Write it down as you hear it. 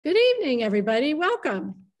evening, everybody.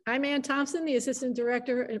 Welcome. I'm Ann Thompson, the Assistant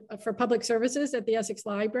Director for Public Services at the Essex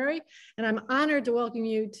Library, and I'm honored to welcome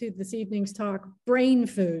you to this evening's talk, Brain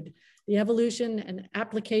Food, the Evolution and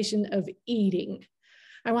Application of Eating.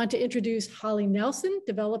 I want to introduce Holly Nelson,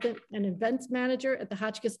 Development and Events Manager at the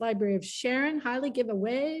Hotchkiss Library of Sharon. Holly, give a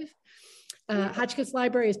wave. Hotchkiss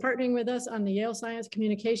Library is partnering with us on the Yale Science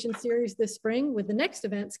Communication Series this spring with the next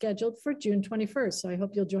event scheduled for June 21st. So I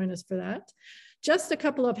hope you'll join us for that. Just a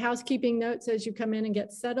couple of housekeeping notes as you come in and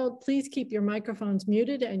get settled. Please keep your microphones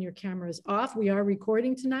muted and your cameras off. We are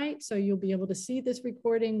recording tonight, so you'll be able to see this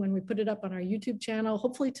recording when we put it up on our YouTube channel,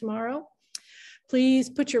 hopefully tomorrow. Please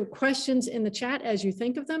put your questions in the chat as you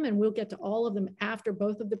think of them, and we'll get to all of them after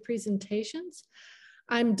both of the presentations.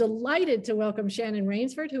 I'm delighted to welcome Shannon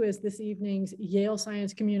Rainsford, who is this evening's Yale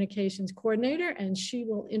Science Communications Coordinator, and she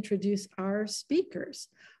will introduce our speakers.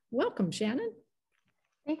 Welcome, Shannon.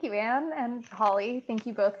 Thank you, Anne and Holly. Thank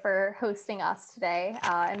you both for hosting us today.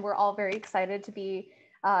 And we're all very excited to be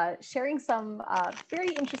sharing some very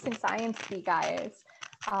interesting science with you guys.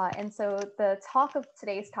 And so the talk of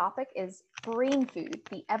today's topic is brain food,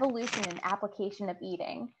 the evolution and application of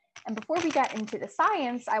eating. And before we get into the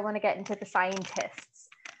science, I want to get into the scientists.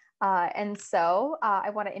 And so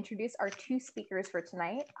I want to introduce our two speakers for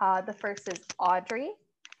tonight. The first is Audrey.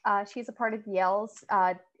 She's a part of Yale's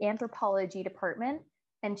anthropology department,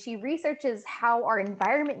 and she researches how our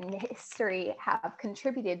environment and history have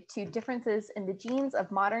contributed to differences in the genes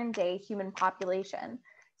of modern day human population.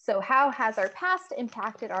 So how has our past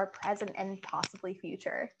impacted our present and possibly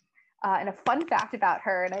future? And a fun fact about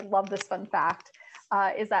her, and I love this fun fact,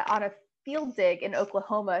 is that on a field dig in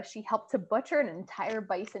Oklahoma, she helped to butcher an entire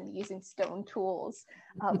bison using stone tools,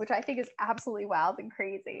 which I think is absolutely wild and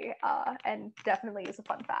crazy, and definitely is a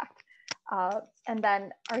fun fact. And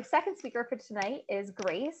then our second speaker for tonight is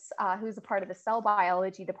Grace, who's a part of the cell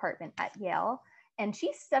biology department at Yale, and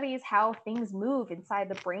she studies how things move inside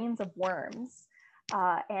the brains of worms.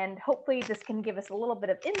 And hopefully this can give us a little bit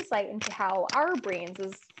of insight into how our brains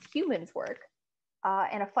as humans work.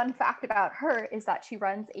 And a fun fact about her is that she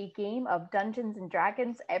runs a game of Dungeons and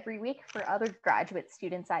Dragons every week for other graduate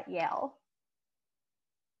students at Yale.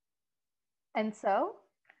 And so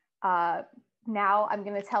now I'm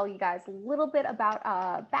going to tell you guys a little bit about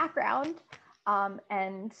background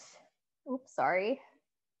oops, sorry.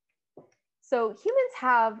 So humans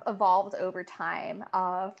have evolved over time,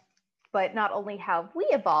 but not only have we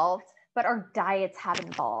evolved, but our diets have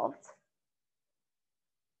evolved.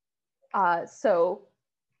 So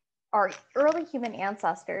our early human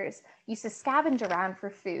ancestors used to scavenge around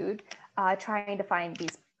for food, trying to find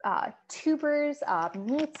these tubers,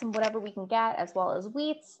 meats, and whatever we can get, as well as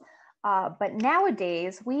wheats. But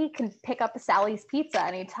nowadays, we can pick up a Sally's Pizza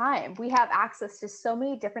anytime. We have access to so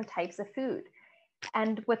many different types of food.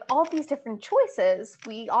 And with all these different choices,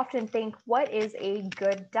 we often think, what is a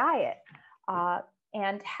good diet?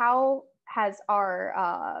 And how has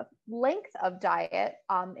our length of diet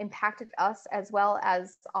impacted us, as well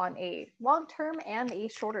as on a long-term and a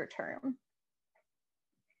shorter term?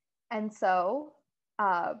 And so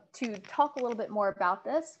to talk a little bit more about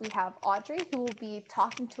this, we have Audrey, who will be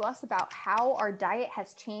talking to us about how our diet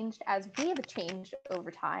has changed as we have changed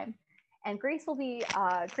over time. And Grace will be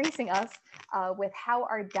gracing us with how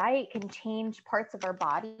our diet can change parts of our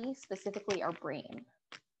body, specifically our brain.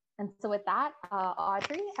 And so with that,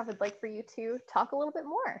 Audrey, I would like for you to talk a little bit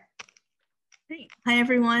more. Great. Hi,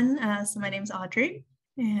 everyone. So my name's Audrey,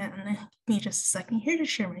 and give me just a second here to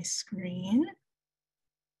share my screen.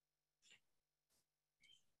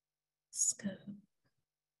 Let's go.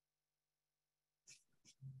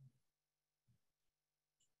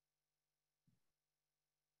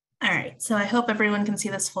 All right, so I hope everyone can see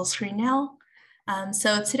this full screen now.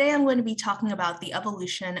 So today I'm going to be talking about the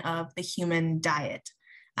evolution of the human diet.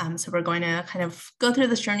 So we're going to kind of go through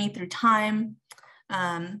this journey through time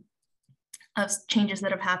of changes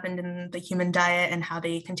that have happened in the human diet and how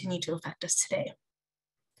they continue to affect us today.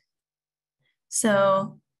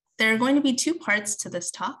 So there are going to be two parts to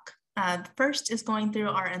this talk. The first is going through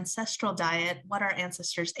our ancestral diet, what our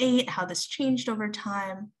ancestors ate, how this changed over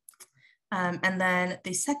time. And then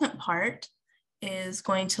the second part is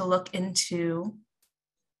going to look into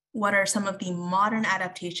what are some of the modern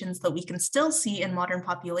adaptations that we can still see in modern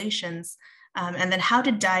populations, and then how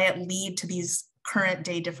did diet lead to these current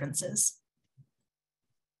day differences?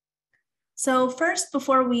 So first,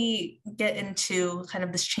 before we get into kind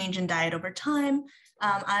of this change in diet over time,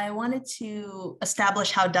 I wanted to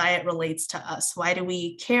establish how diet relates to us. Why do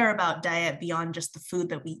we care about diet beyond just the food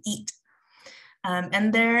that we eat?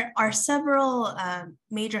 And there are several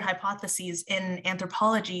major hypotheses in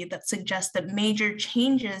anthropology that suggest that major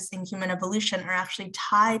changes in human evolution are actually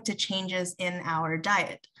tied to changes in our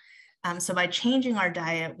diet. So by changing our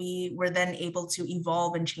diet, we were then able to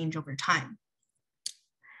evolve and change over time.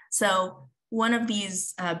 So one of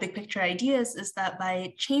these big picture ideas is that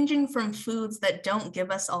by changing from foods that don't give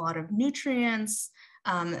us a lot of nutrients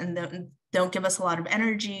and don't give us a lot of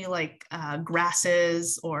energy, like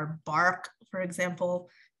grasses or bark, for example,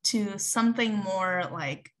 to something more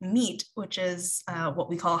like meat, which is what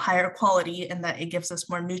we call higher quality, in that it gives us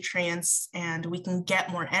more nutrients and we can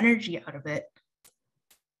get more energy out of it.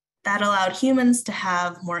 That allowed humans to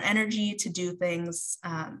have more energy to do things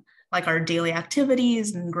like our daily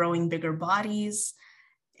activities and growing bigger bodies.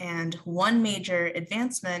 And one major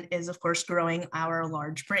advancement is, of course, growing our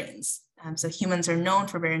large brains. So humans are known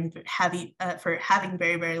for having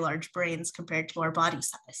very, very large brains compared to our body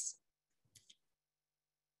size.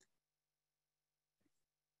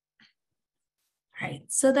 All right,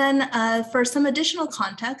 so then for some additional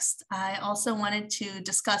context, I also wanted to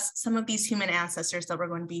discuss some of these human ancestors that we're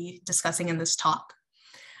going to be discussing in this talk.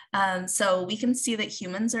 So we can see that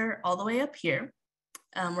humans are all the way up here.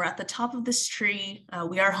 We're at the top of this tree.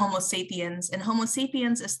 We are Homo sapiens, and Homo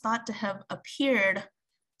sapiens is thought to have appeared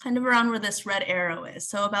kind of around where this red arrow is.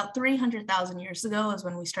 So about 300,000 years ago is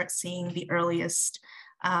when we start seeing the earliest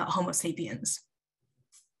Homo sapiens.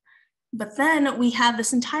 But then we have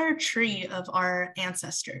this entire tree of our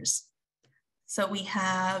ancestors. So we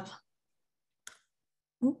have,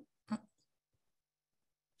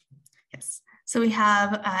 So we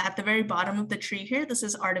have at the very bottom of the tree here, this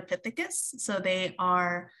is Ardipithecus. So they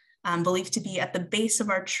are believed to be at the base of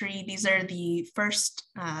our tree. These are the first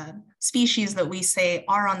species that we say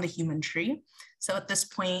are on the human tree. So at this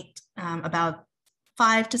point, about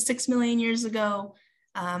 5 to 6 million years ago,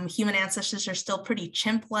 human ancestors are still pretty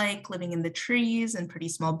chimp-like, living in the trees and pretty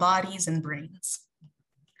small bodies and brains.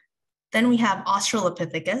 Then we have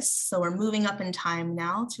Australopithecus. So we're moving up in time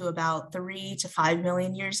now to about 3 to 5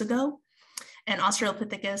 million years ago. And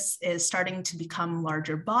Australopithecus is starting to become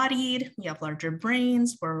larger bodied. We have larger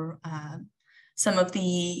brains where some of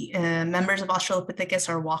the members of Australopithecus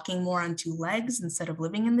are walking more on 2 legs instead of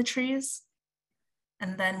living in the trees.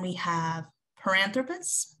 And then we have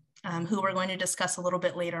Paranthropus, who we're going to discuss a little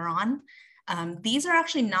bit later on. These are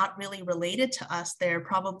actually not really related to us. They're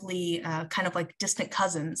probably kind of like distant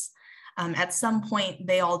cousins. At some point,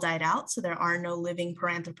 they all died out, so there are no living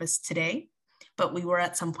Paranthropus today, but we were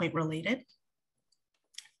at some point related.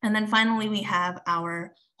 And then finally, we have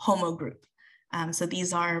our Homo group. So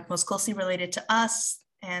these are most closely related to us,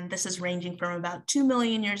 and this is ranging from about 2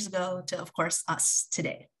 million years ago to, of course, us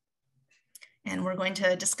today. And we're going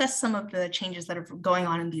to discuss some of the changes that are going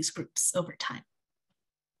on in these groups over time.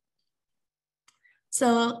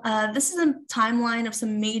 So this is a timeline of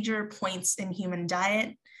some major points in human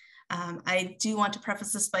diet. I do want to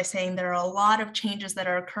preface this by saying there are a lot of changes that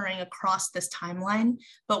are occurring across this timeline,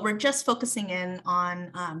 but we're just focusing in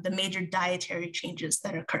on the major dietary changes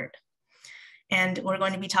that occurred. And we're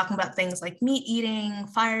going to be talking about things like meat eating,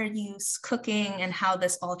 fire use, cooking, and how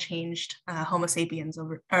this all changed Homo sapiens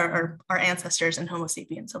or our ancestors and Homo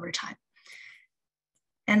sapiens over time.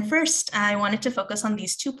 And first, I wanted to focus on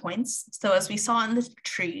these 2 points. So as we saw in the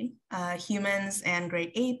tree, humans and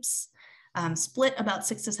great apes split about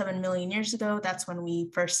 6 to 7 million years ago. That's when we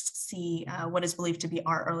first see what is believed to be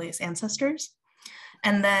our earliest ancestors.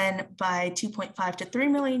 And then by 2.5 to 3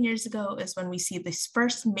 million years ago is when we see this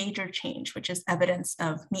first major change, which is evidence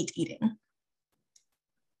of meat eating.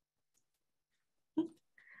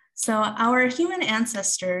 So our human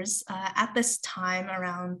ancestors at this time,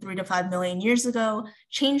 around 3 to 5 million years ago,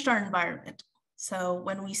 changed our environment. So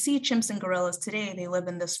when we see chimps and gorillas today, they live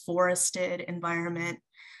in this forested environment.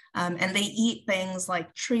 And they eat things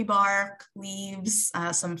like tree bark, leaves,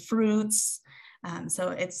 some fruits. So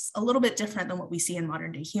it's a little bit different than what we see in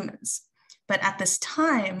modern day humans. But at this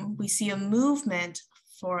time, we see a movement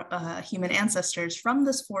for human ancestors from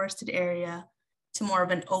this forested area to more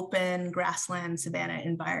of an open grassland savanna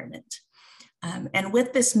environment. And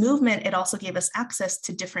with this movement, it also gave us access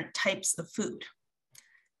to different types of food.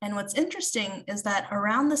 And what's interesting is that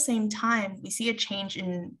around the same time, we see a change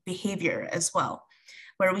in behavior as well,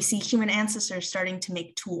 where we see human ancestors starting to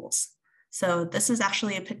make tools. So this is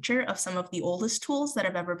actually a picture of some of the oldest tools that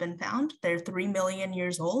have ever been found. They're 3 million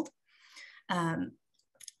years old. And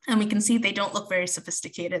we can see they don't look very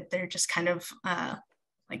sophisticated. They're just kind of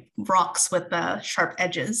like rocks with sharp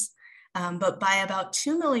edges. But by about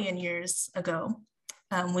 2 million years ago,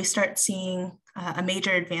 we start seeing a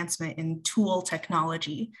major advancement in tool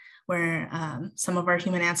technology, where some of our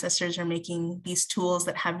human ancestors are making these tools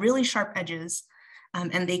that have really sharp edges,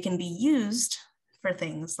 and they can be used for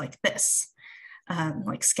things like this,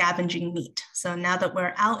 like scavenging meat. So now that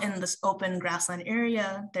we're out in this open grassland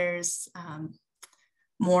area, there's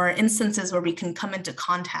more instances where we can come into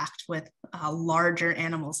contact with larger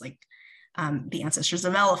animals, like the ancestors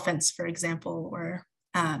of elephants, for example, or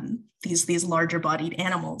these larger bodied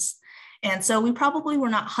animals. And so we probably were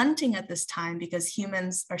not hunting at this time because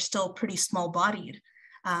humans are still pretty small bodied,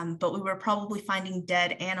 but we were probably finding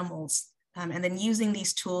dead animals and then using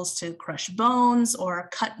these tools to crush bones or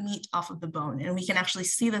cut meat off of the bone. And we can actually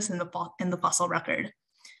see this in the fossil record,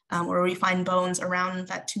 where we find bones around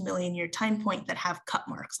that 2 million year time point that have cut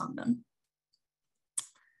marks on them.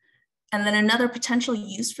 And then another potential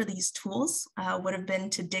use for these tools would have been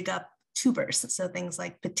to dig up tubers, so things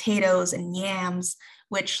like potatoes and yams,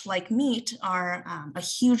 which, like meat, are a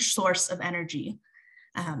huge source of energy,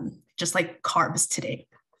 just like carbs today.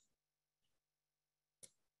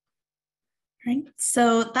 Right,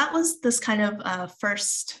 so that was this kind of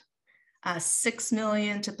first 6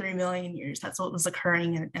 million to 3 million years. That's what was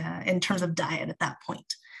occurring in terms of diet at that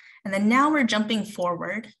point. And then now we're jumping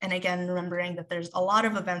forward. And again, remembering that there's a lot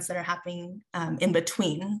of events that are happening in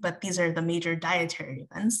between, but these are the major dietary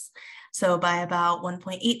events. So by about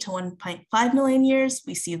 1.8 to 1.5 million years,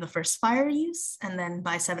 we see the first fire use. And then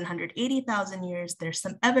by 780,000 years, there's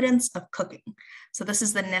some evidence of cooking. So this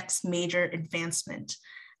is the next major advancement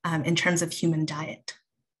in terms of human diet.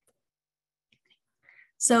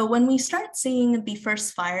 So when we start seeing the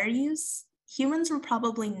first fire use, humans were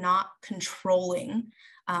probably not controlling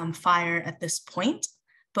fire at this point,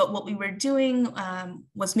 but what we were doing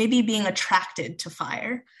was maybe being attracted to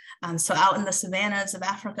fire. So out in the savannas of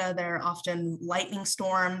Africa, there are often lightning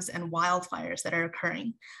storms and wildfires that are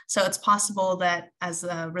occurring. So it's possible that as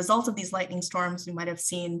a result of these lightning storms, we might have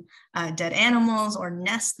seen dead animals or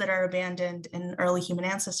nests that are abandoned, and early human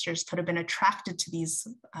ancestors could have been attracted to these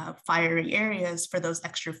fiery areas for those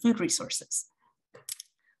extra food resources.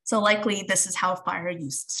 So likely this is how fire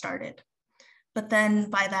use started. But then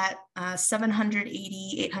by that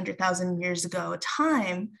 780, 800,000 years ago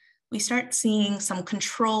time, we start seeing some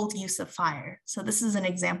controlled use of fire. So this is an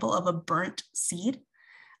example of a burnt seed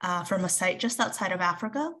from a site just outside of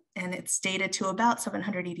Africa, and it's dated to about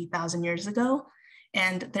 780,000 years ago.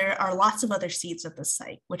 And there are lots of other seeds at this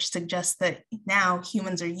site, which suggests that now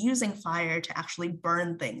humans are using fire to actually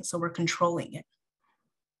burn things, so we're controlling it.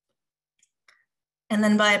 And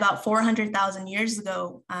then by about 400,000 years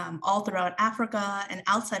ago, all throughout Africa and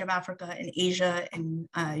outside of Africa, in Asia and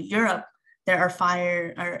Europe, there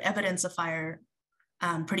are evidence of fire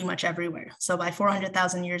pretty much everywhere. So by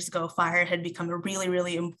 400,000 years ago, fire had become a really,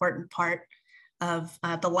 really important part of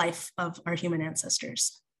the life of our human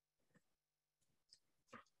ancestors.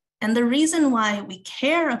 And the reason why we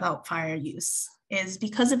care about fire use is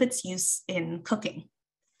because of its use in cooking.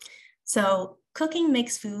 So cooking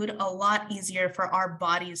makes food a lot easier for our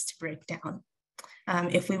bodies to break down.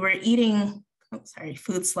 If we were eating,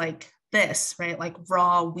 foods like this, right, like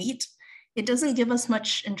raw wheat, it doesn't give us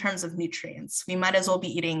much in terms of nutrients. We might as well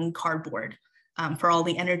be eating cardboard for all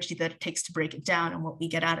the energy that it takes to break it down and what we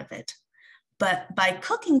get out of it. But by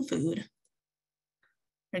cooking food,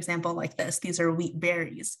 for example, like this, these are wheat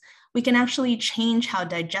berries, we can actually change how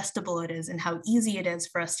digestible it is and how easy it is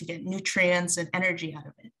for us to get nutrients and energy out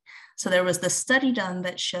of it. So there was this study done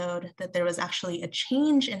that showed that there was actually a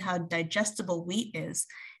change in how digestible wheat is,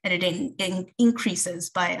 and it increases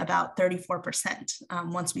by about 34%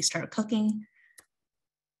 once we start cooking.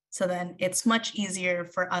 So then it's much easier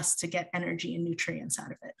for us to get energy and nutrients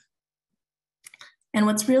out of it. And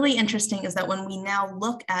what's really interesting is that when we now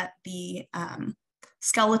look at the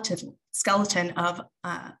skeleton of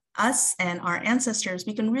us and our ancestors,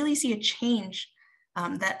 we can really see a change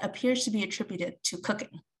that appears to be attributed to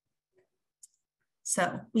cooking.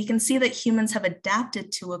 So we can see that humans have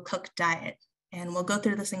adapted to a cooked diet, and we'll go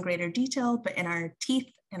through this in greater detail, but in our teeth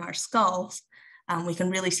and our skulls, we can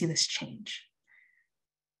really see this change.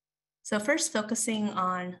 So first, focusing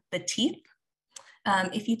on the teeth,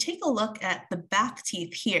 if you take a look at the back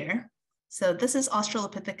teeth here, so this is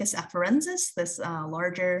Australopithecus afarensis, this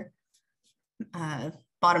larger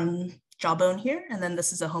bottom jawbone here, and then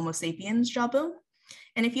this is a Homo sapiens jawbone.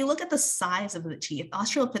 And if you look at the size of the teeth,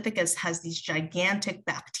 Australopithecus has these gigantic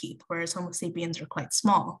back teeth, whereas Homo sapiens are quite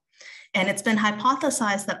small. And it's been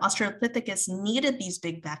hypothesized that Australopithecus needed these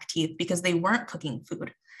big back teeth because they weren't cooking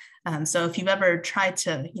food. So if you've ever tried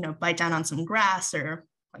to, bite down on some grass or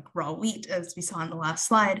like raw wheat, as we saw in the last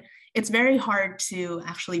slide, it's very hard to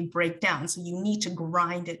actually break down. So you need to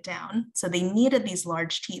grind it down. So they needed these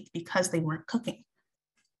large teeth because they weren't cooking.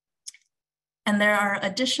 And there are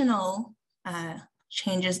additional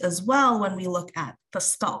changes as well when we look at the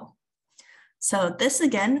skull. So this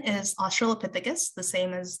again is Australopithecus, the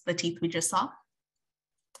same as the teeth we just saw.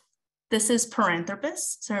 This is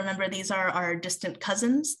Paranthropus. So remember, these are our distant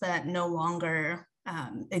cousins that no longer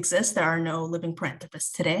exist. There are no living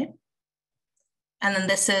Paranthropus today. And then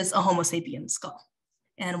this is a Homo sapiens skull.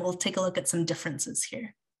 And we'll take a look at some differences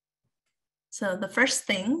here. So the first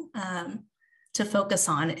thing to focus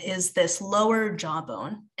on is this lower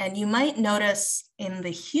jawbone. And you might notice in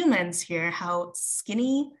the humans here how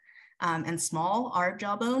skinny and small our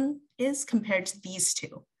jawbone is compared to these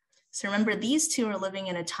two. So remember, these two are living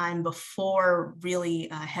in a time before really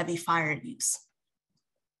heavy fire use.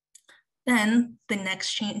 Then the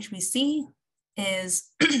next change we see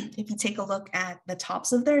is if you take a look at the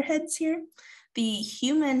tops of their heads here, the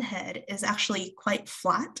human head is actually quite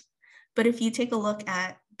flat. But if you take a look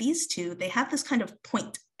at these two, they have this kind of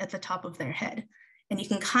point at the top of their head. And you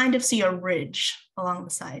can kind of see a ridge along the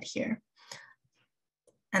side here.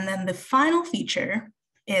 And then the final feature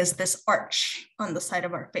is this arch on the side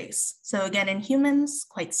of our face. So again, in humans,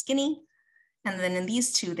 quite skinny. And then in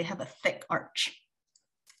these two, they have a thick arch.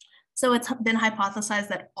 So it's been hypothesized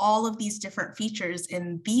that all of these different features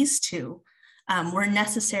in these two were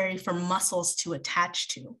necessary for muscles to attach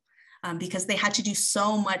to because they had to do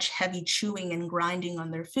so much heavy chewing and grinding on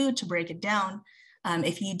their food to break it down.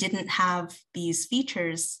 If you didn't have these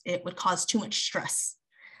features, it would cause too much stress.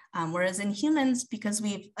 Whereas in humans, because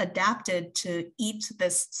we've adapted to eat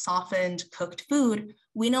this softened, cooked food,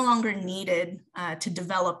 we no longer needed to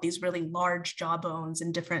develop these really large jawbones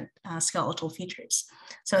and different skeletal features.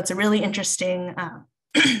 So it's a really interesting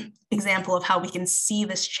example of how we can see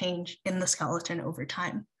this change in the skeleton over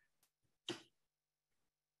time.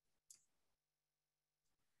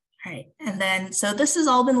 All right, and then, so this has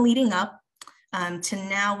all been leading up to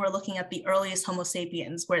now we're looking at the earliest Homo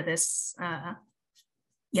sapiens, where this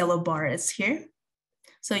yellow bar is here.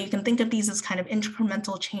 So you can think of these as kind of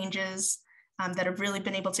incremental changes that have really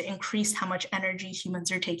been able to increase how much energy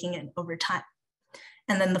humans are taking in over time.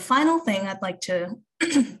 And then the final thing I'd like to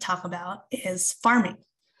talk about is farming.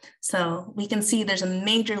 So we can see there's a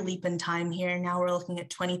major leap in time here. Now we're looking at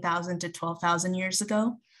 20,000 to 12,000 years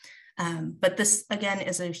ago. But this, again,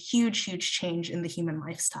 is a huge, huge change in the human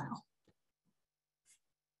lifestyle.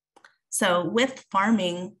 So with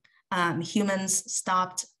farming, humans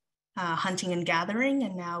stopped hunting and gathering,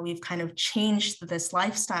 and now we've kind of changed this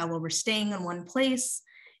lifestyle where we're staying in one place,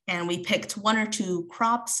 and we picked one or two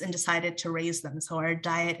crops and decided to raise them. So our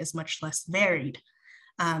diet is much less varied.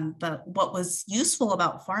 But what was useful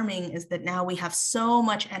about farming is that now we have so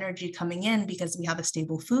much energy coming in because we have a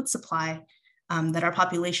stable food supply that our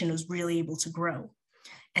population was really able to grow.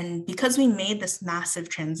 And because we made this massive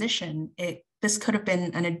transition, this could have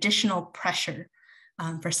been an additional pressure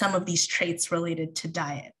for some of these traits related to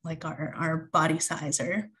diet, like our body size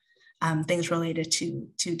or things related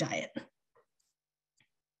to diet.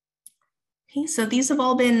 Okay, so these have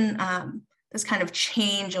all been this kind of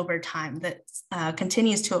change over time that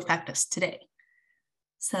continues to affect us today.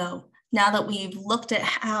 So now that we've looked at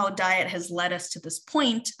how diet has led us to this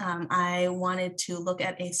point, I wanted to look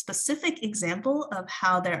at a specific example of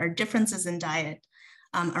how there are differences in diet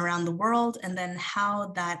around the world, and then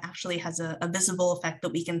how that actually has a visible effect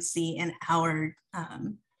that we can see in our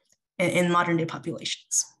in modern day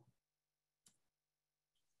populations.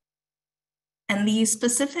 And the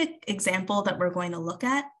specific example that we're going to look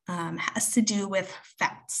at has to do with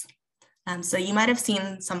fats. So you might have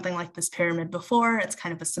seen something like this pyramid before. It's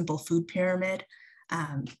kind of a simple food pyramid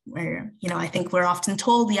where, I think we're often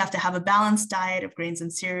told you have to have a balanced diet of grains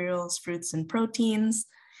and cereals, fruits and proteins.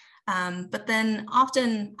 But then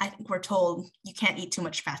often I think we're told you can't eat too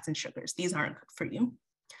much fats and sugars. These aren't good for you.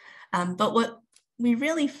 But what we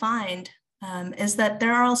really find is that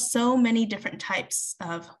there are so many different types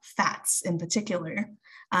of fats in particular,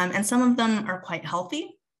 and some of them are quite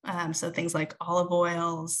healthy. So things like olive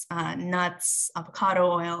oils, nuts, avocado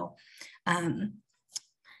oil,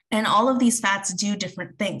 and all of these fats do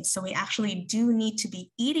different things. So we actually do need to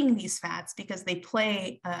be eating these fats because they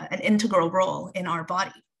play an integral role in our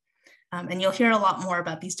body. And you'll hear a lot more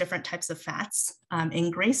about these different types of fats in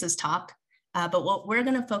Grace's talk. But what we're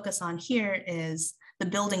going to focus on here is the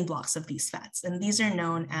building blocks of these fats. And these are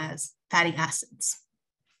known as fatty acids.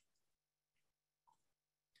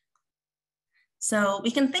 So we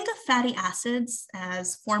can think of fatty acids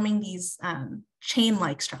as forming these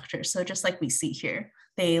chain-like structures. So just like we see here,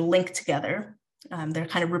 they link together. They're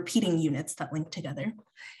kind of repeating units that link together.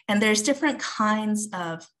 And there's different kinds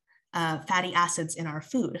of fatty acids in our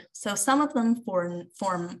food. So some of them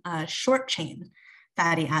form a short chain.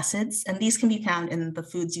 fatty acids, and these can be found in the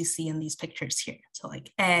foods you see in these pictures here. So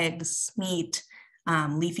like eggs, meat,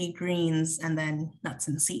 leafy greens, and then nuts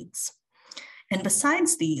and seeds. And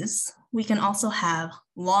besides these, we can also have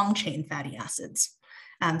long chain fatty acids.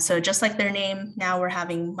 So just like their name, now we're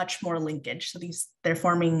having much more linkage. So they're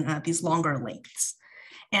forming these longer lengths.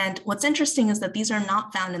 And what's interesting is that these are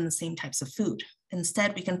not found in the same types of food.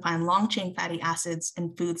 Instead, we can find long chain fatty acids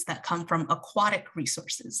in foods that come from aquatic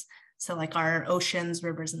resources. So like our oceans,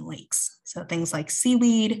 rivers, and lakes. So things like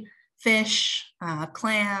seaweed, fish,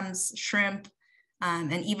 clams, shrimp,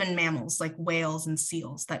 and even mammals like whales and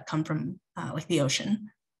seals that come from like the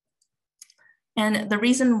ocean. And the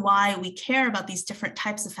reason why we care about these different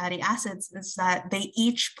types of fatty acids is that they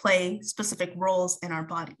each play specific roles in our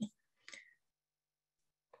body.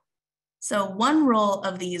 So one role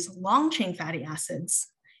of these long chain fatty acids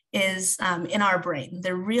is in our brain.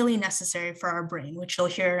 They're really necessary for our brain, which you'll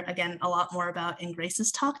hear again a lot more about in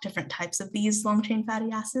Grace's talk, different types of these long chain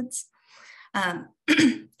fatty acids.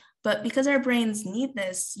 But because our brains need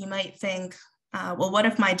this, you might think, well, what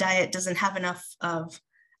if my diet doesn't have enough of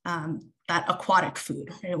that aquatic food?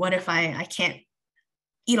 Right? What if I can't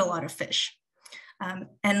eat a lot of fish?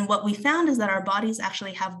 And what we found is that our bodies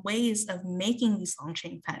actually have ways of making these long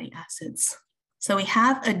chain fatty acids. So we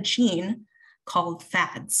have a gene called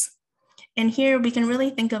FADs. And here we can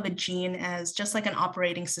really think of a gene as just like an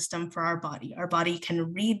operating system for our body. Our body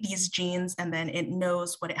can read these genes and then it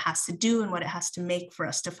knows what it has to do and what it has to make for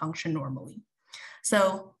us to function normally.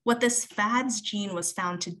 So what this FADs gene was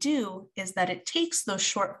found to do is that it takes those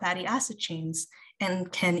short fatty acid chains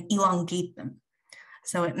and can elongate them.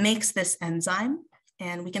 So it makes this enzyme,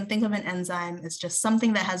 and we can think of an enzyme as just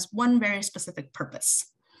something that has one very specific purpose.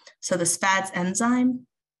 So this FADs enzyme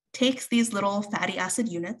takes these little fatty acid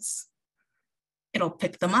units, it'll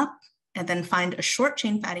pick them up and then find a short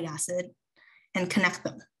chain fatty acid and connect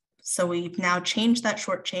them. So we've now changed that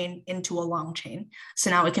short chain into a long chain. So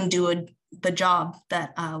now it can do the job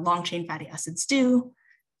that long chain fatty acids do,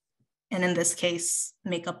 and in this case,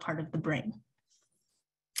 make up part of the brain.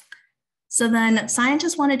 So then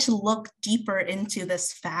scientists wanted to look deeper into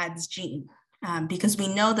this FADs gene because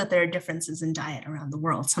we know that there are differences in diet around the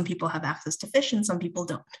world. Some people have access to fish and some people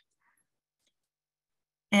don't.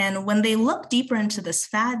 And when they looked deeper into this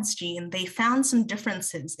FADs gene, they found some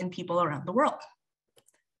differences in people around the world.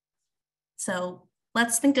 So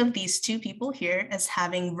let's think of these two people here as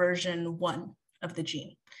having version 1 of the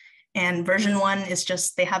gene. And version 1 is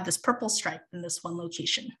just, they have this purple stripe in this one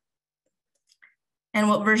location. And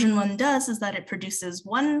what version 1 does is that it produces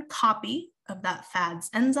one copy of that FADs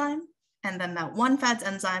enzyme, and then that one FADs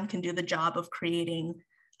enzyme can do the job of creating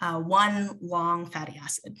one long fatty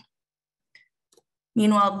acid.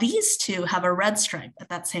 Meanwhile, these two have a red stripe at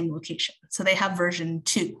that same location. So they have version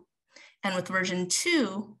 2. And with version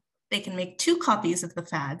 2, they can make 2 copies of the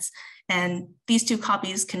FADs. And these 2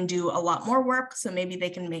 copies can do a lot more work. So maybe they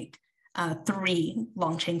can make 3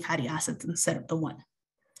 long chain fatty acids instead of the 1.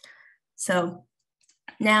 So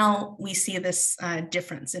now we see this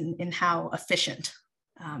difference in how efficient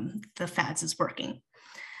the FADs is working.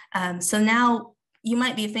 So now you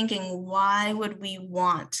might be thinking, why would we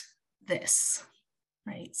want this?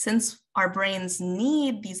 Right? Since our brains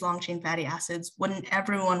need these long chain fatty acids, wouldn't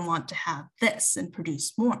everyone want to have this and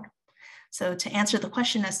produce more? So to answer the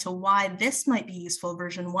question as to why this might be useful,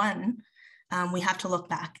 version 1, we have to look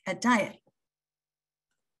back at diet.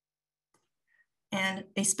 And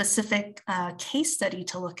a specific case study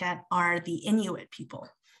to look at are the Inuit people.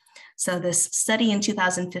 So this study in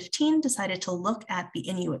 2015 decided to look at the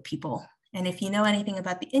Inuit people. And if you know anything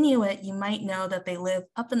about the Inuit, you might know that they live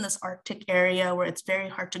up in this Arctic area where it's very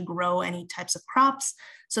hard to grow any types of crops.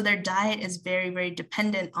 So their diet is very, very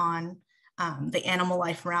dependent on the animal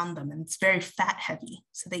life around them. And it's very fat heavy.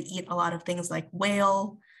 So they eat a lot of things like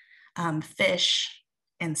whale, fish,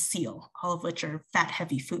 and seal, all of which are fat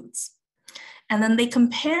heavy foods. And then they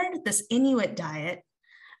compared this Inuit diet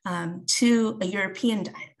to a European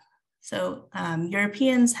diet. So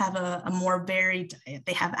Europeans have a more varied diet.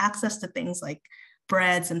 They have access to things like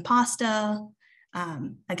breads and pasta,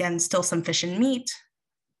 again, still some fish and meat,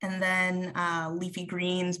 and then leafy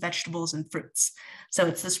greens, vegetables, and fruits. So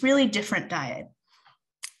it's this really different diet.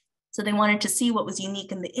 So they wanted to see what was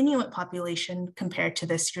unique in the Inuit population compared to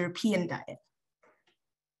this European diet.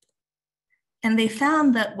 And they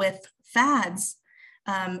found that with FADs,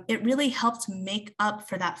 it really helped make up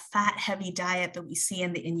for that fat heavy diet that we see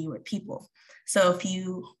in the Inuit people. So if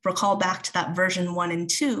you recall back to that version 1 and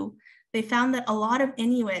 2, they found that a lot of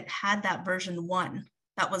Inuit had that version 1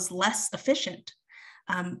 that was less efficient.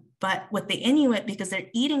 But with the Inuit, because they're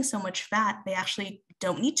eating so much fat, they actually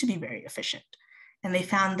don't need to be very efficient. And they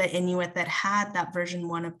found that Inuit that had that version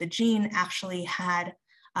 1 of the gene actually had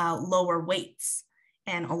lower weights.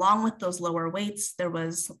 And along with those lower weights, there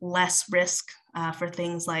was less risk for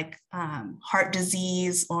things like heart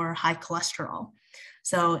disease or high cholesterol.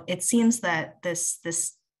 So it seems that this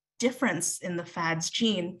difference in the FADS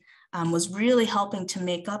gene was really helping to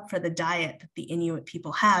make up for the diet that the Inuit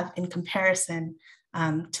people have in comparison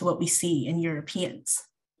to what we see in Europeans,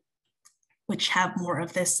 which have more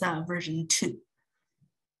of this version 2.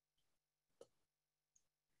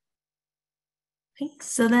 Okay,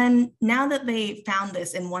 so then now that they found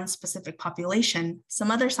this in one specific population,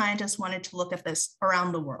 some other scientists wanted to look at this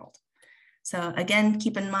around the world. So again,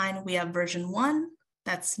 keep in mind, we have version 1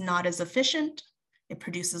 that's not as efficient. It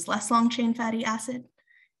produces less long chain fatty acid.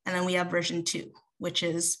 And then we have version 2, which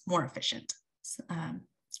is more efficient. And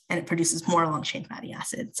it produces more long chain fatty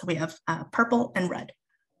acid. So we have purple and red.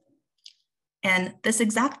 And this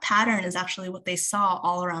exact pattern is actually what they saw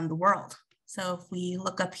all around the world. So if we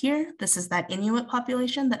look up here, this is that Inuit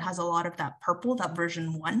population that has a lot of that purple, that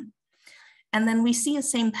version 1. And then we see a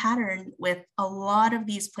same pattern with a lot of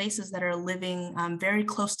these places that are living very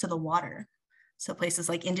close to the water. So places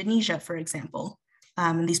like Indonesia, for example,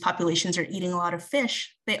 and these populations are eating a lot of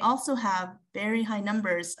fish. They also have very high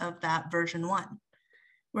numbers of that version 1.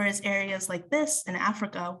 Whereas areas like this in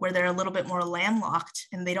Africa, where they're a little bit more landlocked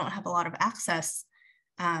and they don't have a lot of access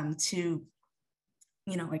to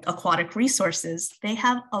like aquatic resources, they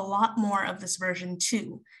have a lot more of this version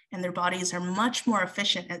 2, and their bodies are much more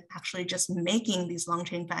efficient at actually just making these long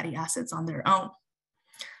chain fatty acids on their own.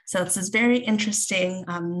 So it's this very interesting,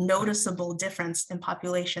 noticeable difference in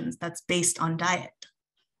populations that's based on diet.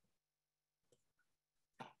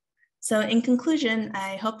 So in conclusion,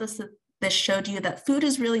 I hope this showed you that food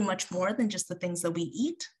is really much more than just the things that we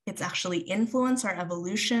eat. It's actually influenced our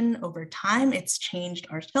evolution over time. It's changed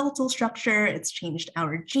our skeletal structure. It's changed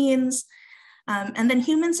our genes. And then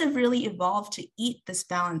humans have really evolved to eat this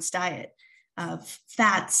balanced diet of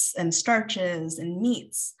fats and starches and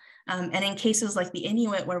meats. And in cases like the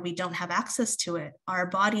Inuit, where we don't have access to it, our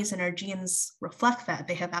bodies and our genes reflect that.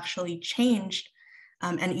 They have actually changed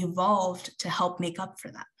and evolved to help make up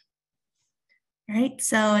for that. All right,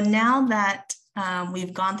 so now that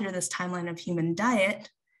we've gone through this timeline of human diet,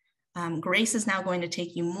 Grace is now going to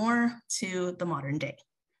take you more to the modern day.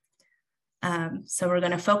 So we're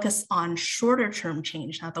going to focus on shorter term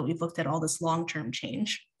change, now that we've looked at all this long-term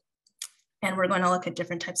change. And we're going to look at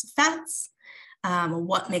different types of fats,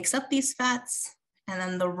 what makes up these fats, and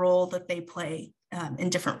then the role that they play in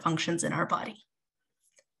different functions in our body.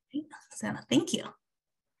 Okay, so thank you.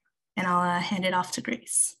 And I'll hand it off to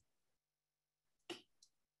Grace.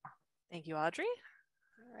 Thank you, Audrey.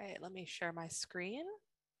 All right, let me share my screen.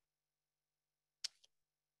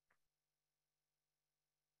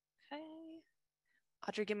 Okay.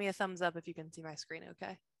 Audrey, give me a thumbs up if you can see my screen,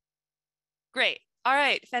 okay? Great. All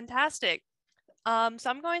right, fantastic. So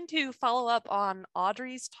I'm going to follow up on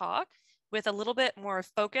Audrey's talk with a little bit more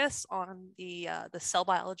focus on the cell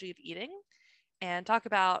biology of eating, and talk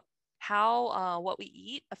about how what we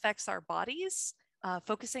eat affects our bodies,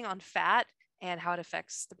 focusing on fat and how it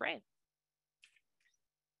affects the brain.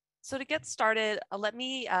 So to get started, let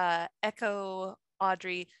me echo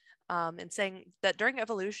Audrey in saying that during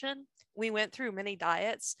evolution, we went through many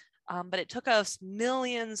diets, but it took us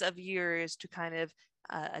millions of years to kind of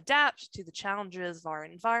adapt to the challenges of our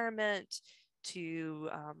environment, to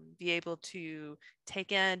be able to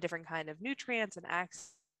take in different kind of nutrients and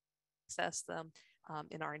access them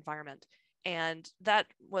in our environment. And that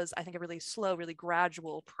was, I think, a really slow, really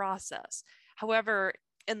gradual process. However,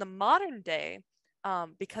 in the modern day,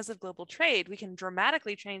 because of global trade, we can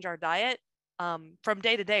dramatically change our diet from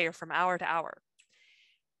day to day or from hour to hour.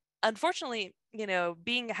 Unfortunately,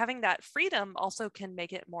 having that freedom also can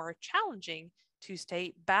make it more challenging to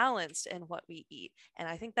stay balanced in what we eat. And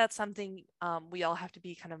I think that's something we all have to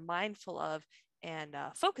be kind of mindful of and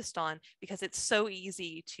focused on, because it's so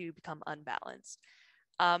easy to become unbalanced.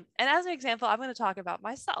 And as an example, I'm going to talk about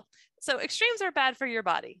myself. So extremes are bad for your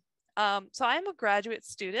body. So I'm a graduate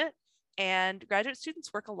student, and graduate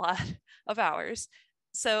students work a lot of hours.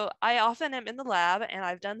 So I often am in the lab, and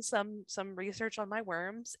I've done some research on my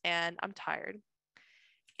worms, and I'm tired.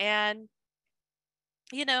 And,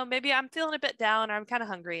 maybe I'm feeling a bit down, or I'm kind of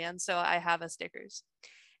hungry, and so I have a Snickers.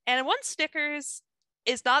 And one Snickers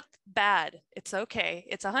is not bad. It's okay.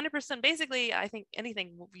 It's 100%. Basically, I think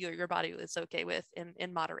anything your body is okay with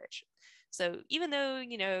in moderation. So even though,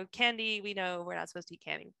 candy, we know we're not supposed to eat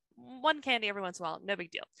candy. One candy every once in a while, no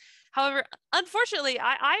big deal. However, unfortunately,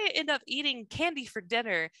 I end up eating candy for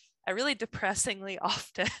dinner really depressingly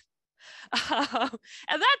often. And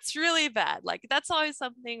that's really bad. Like that's always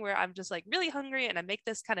something where I'm just like really hungry and I make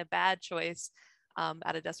this kind of bad choice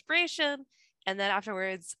out of desperation. And then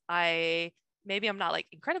afterwards, maybe I'm not like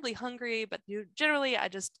incredibly hungry, but generally I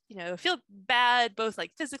just, feel bad, both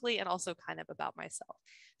like physically and also kind of about myself.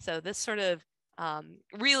 So this sort of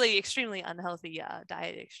really extremely unhealthy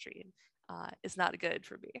diet extreme is not good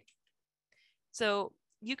for me. So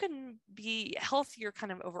you can be healthier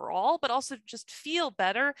kind of overall, but also just feel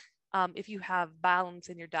better if you have balance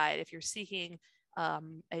in your diet, if you're seeking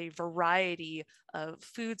a variety of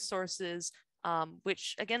food sources,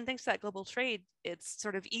 which again, thanks to that global trade, it's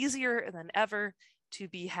sort of easier than ever to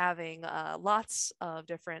be having lots of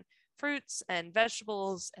different fruits and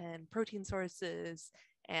vegetables and protein sources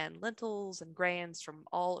and lentils and grains from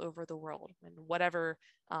all over the world, and whatever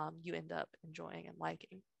you end up enjoying and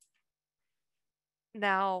liking.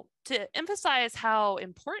 Now, to emphasize how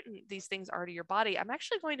important these things are to your body, I'm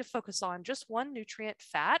actually going to focus on just one nutrient,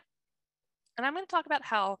 fat. And I'm going to talk about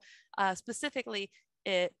how specifically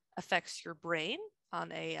it affects your brain on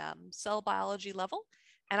a cell biology level.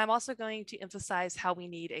 And I'm also going to emphasize how we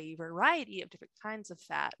need a variety of different kinds of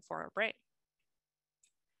fat for our brain.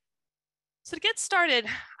 So to get started,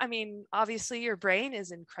 I mean, obviously your brain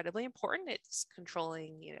is incredibly important. It's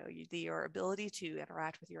controlling, your ability to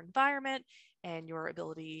interact with your environment and your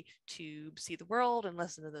ability to see the world and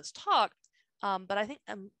listen to this talk. But I think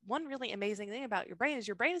one really amazing thing about your brain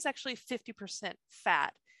is actually 50%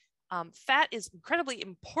 fat. Fat is incredibly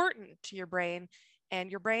important to your brain, and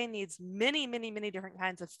your brain needs many, many, many different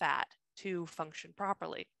kinds of fat to function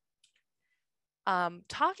properly.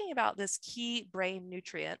 Talking about this key brain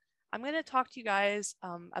nutrient, I'm going to talk to you guys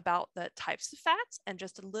about the types of fats and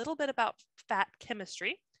just a little bit about fat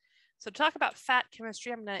chemistry. So to talk about fat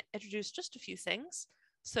chemistry, I'm going to introduce just a few things.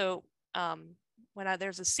 So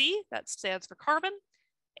there's a C, that stands for carbon,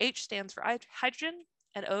 H stands for hydrogen,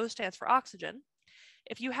 and O stands for oxygen.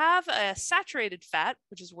 If you have a saturated fat,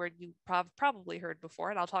 which is a word you probably heard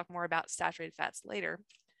before, and I'll talk more about saturated fats later,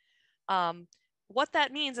 what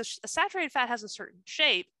that means is a saturated fat has a certain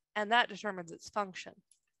shape, and that determines its function.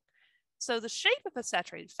 So the shape of a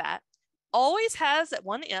saturated fat always has at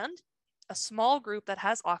one end a small group that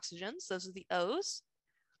has oxygens, those are the O's.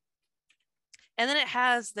 And then it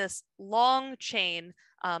has this long chain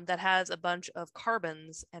that has a bunch of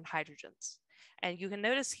carbons and hydrogens. And you can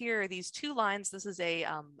notice here these two lines, this is a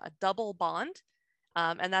double bond,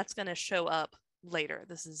 and that's going to show up later.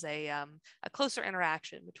 This is a closer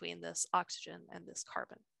interaction between this oxygen and this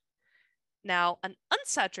carbon. Now, an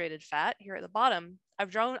unsaturated fat here at the bottom,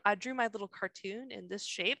 I drew my little cartoon in this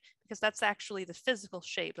shape because that's actually the physical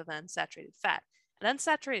shape of an unsaturated fat. An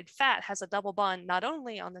unsaturated fat has a double bond not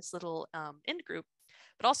only on this little end group,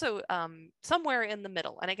 but also somewhere in the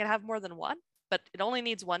middle. And it can have more than one, but it only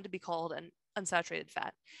needs one to be called an unsaturated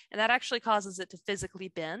fat. And that actually causes it to physically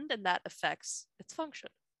bend, and that affects its function.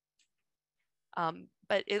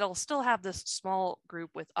 But it'll still have this small group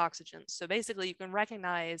with oxygen. So basically you can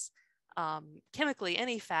recognize chemically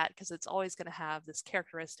any fat because it's always going to have this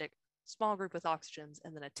characteristic small group with oxygens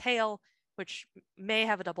and then a tail, which may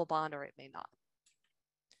have a double bond or it may not.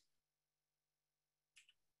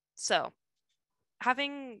 So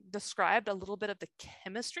having described a little bit of the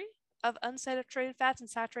chemistry of unsaturated fats and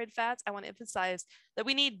saturated fats, I want to emphasize that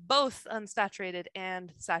we need both unsaturated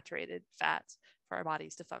and saturated fats for our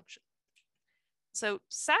bodies to function. So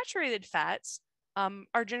saturated fats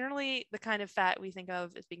are generally the kind of fat we think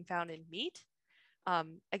of as being found in meat.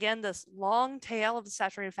 Again, this long tail of the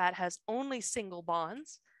saturated fat has only single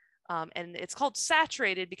bonds, and it's called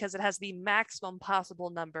saturated because it has the maximum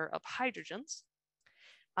possible number of hydrogens.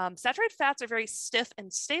 Saturated fats are very stiff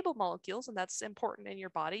and stable molecules, and that's important in your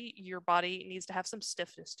body. Your body needs to have some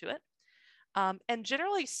stiffness to it. And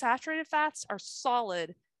generally, saturated fats are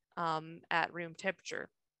solid at room temperature.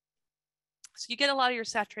 So you get a lot of your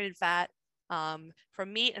saturated fat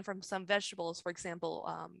from meat and from some vegetables. For example,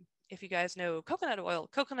 if you guys know coconut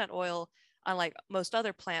oil, unlike most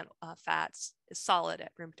other plant fats, is solid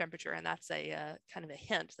at room temperature, and that's a kind of a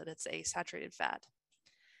hint that it's a saturated fat.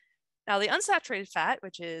 Now, the unsaturated fat,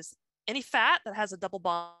 which is any fat that has a double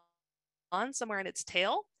bond somewhere in its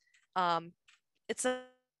tail, it's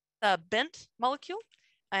a bent molecule,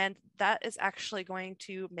 and that is actually going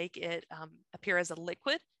to make it appear as a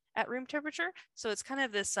liquid at room temperature. So it's kind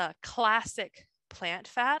of this classic plant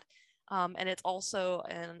fat, and it's also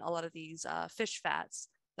in a lot of these fish fats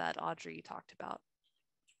that Audrey talked about.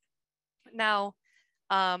 Now,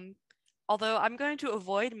 although I'm going to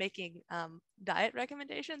avoid making diet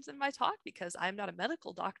recommendations in my talk because I'm not a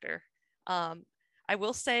medical doctor, I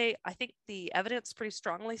will say I think the evidence pretty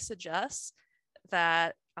strongly suggests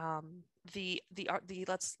that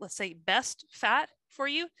let's say best fat for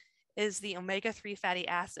you is the omega-3 fatty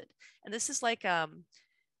acid. And this is like an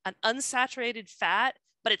unsaturated fat,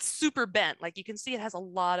 but it's super bent. Like you can see it has a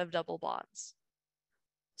lot of double bonds.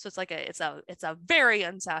 So it's like it's a very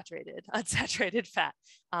unsaturated fat.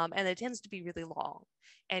 And it tends to be really long.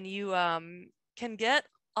 And you can get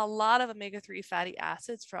a lot of omega-3 fatty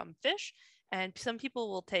acids from fish. And some people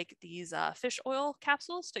will take these fish oil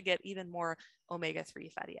capsules to get even more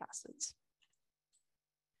omega-3 fatty acids.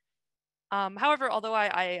 However, although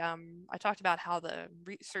I talked about how the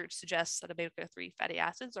research suggests that omega-3 fatty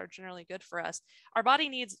acids are generally good for us, our body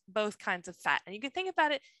needs both kinds of fat. And you can think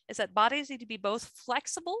about it as that bodies need to be both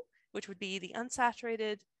flexible, which would be the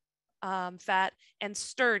unsaturated fat, and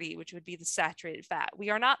sturdy, which would be the saturated fat. We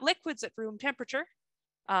are not liquids at room temperature,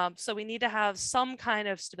 so we need to have some kind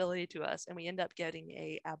of stability to us, and we end up getting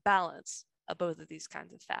a balance of both of these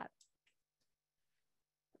kinds of fat.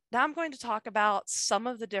 Now I'm going to talk about some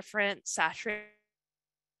of the different saturated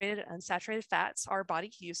and unsaturated fats our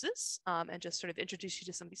body uses, and just sort of introduce you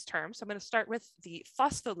to some of these terms. So I'm going to start with the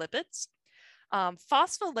phospholipids.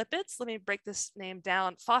 Phospholipids, let me break this name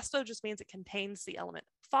down. Phospho just means it contains the element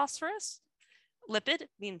phosphorus. Lipid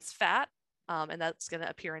means fat, and that's going to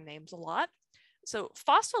appear in names a lot. So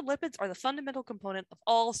phospholipids are the fundamental component of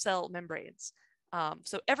all cell membranes.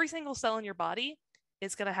 So every single cell in your body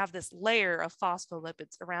is going to have this layer of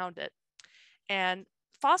phospholipids around it. And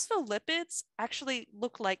phospholipids actually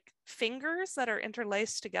look like fingers that are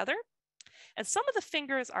interlaced together. And some of the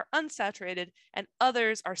fingers are unsaturated and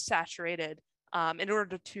others are saturated in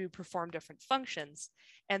order to perform different functions.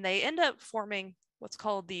 And they end up forming what's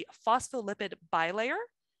called the phospholipid bilayer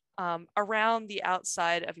around the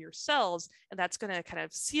outside of your cells. And that's going to kind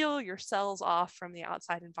of seal your cells off from the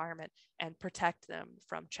outside environment and protect them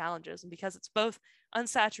from challenges. And because it's both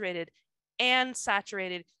unsaturated and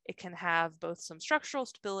saturated, it can have both some structural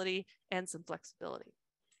stability and some flexibility.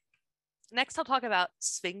 Next, I'll talk about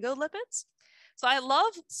sphingolipids. So I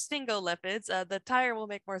love sphingolipids. The tire will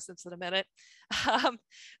make more sense in a minute.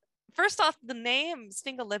 First off, the name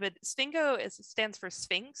sphingolipid, sphingo stands for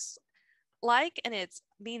sphinx. And it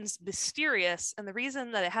means mysterious. And the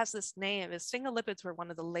reason that it has this name is sphingolipids were one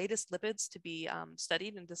of the latest lipids to be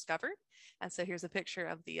studied and discovered. And so here's a picture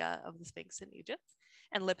of the sphinx in Egypt.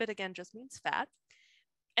 And lipid, again, just means fat.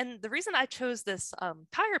 And the reason I chose this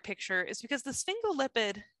tire picture is because the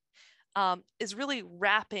sphingolipid is really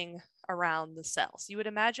wrapping around the cell. So you would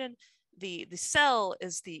imagine the cell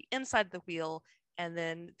is the inside of the wheel, and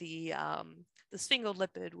then the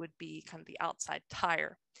sphingolipid would be kind of the outside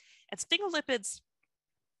tire. And sphingolipids,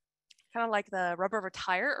 kind of like the rubber of a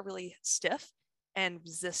tire, are really stiff and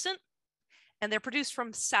resistant, and they're produced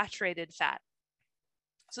from saturated fat.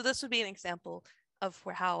 So this would be an example of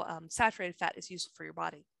how saturated fat is useful for your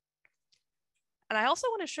body. And I also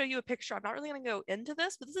want to show you a picture. I'm not really going to go into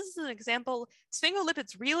this, but this is an example.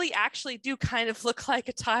 Sphingolipids really actually do kind of look like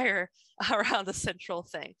a tire around the central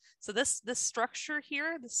thing. So this structure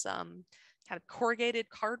here, this kind of corrugated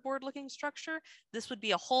cardboard looking structure, this would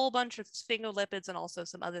be a whole bunch of sphingolipids and also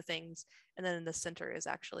some other things. And then in the center is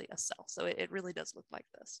actually a cell. So it really does look like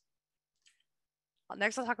this.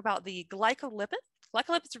 Next, I'll talk about the glycolipid.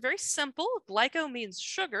 Glycolipids are very simple. Glyco means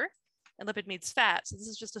sugar and lipid means fat. So this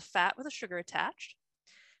is just a fat with a sugar attached.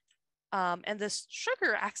 And this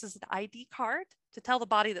sugar acts as an ID card to tell the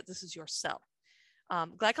body that this is your cell.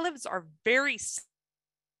 Glycolipids are very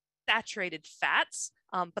saturated fats,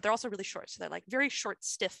 but they're also really short. So they're like very short,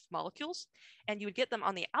 stiff molecules. And you would get them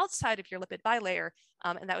on the outside of your lipid bilayer.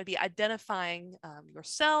 And that would be identifying your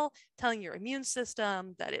cell, telling your immune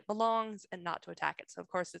system that it belongs and not to attack it. So of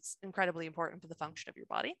course, it's incredibly important for the function of your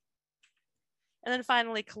body. And then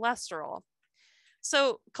finally, cholesterol.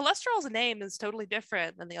 So cholesterol's name is totally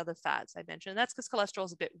different than the other fats I mentioned. That's because cholesterol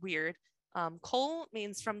is a bit weird. Chol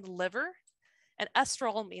means from the liver, and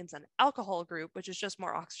esterol means an alcohol group, which is just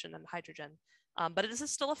more oxygen than hydrogen. But it is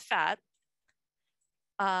still a fat.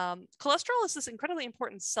 Cholesterol is this incredibly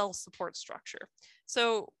important cell support structure.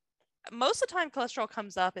 So most of the time cholesterol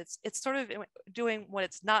comes up, it's sort of doing what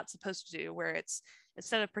it's not supposed to do, where it's,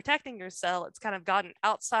 instead of protecting your cell, it's kind of gotten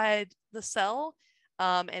outside the cell,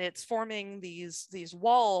 and it's forming these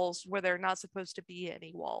walls where there are not supposed to be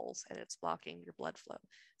any walls, and it's blocking your blood flow.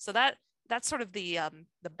 So that's sort of the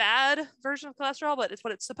bad version of cholesterol, but it's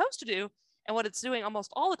what it's supposed to do. And what it's doing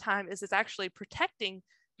almost all the time is it's actually protecting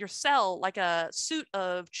your cell like a suit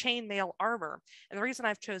of chainmail armor. And the reason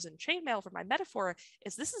I've chosen chainmail for my metaphor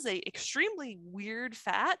is this is a extremely weird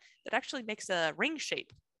fat that actually makes a ring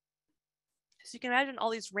shape. So you can imagine all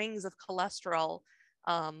these rings of cholesterol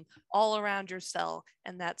all around your cell,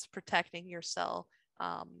 and that's protecting your cell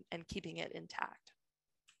and keeping it intact.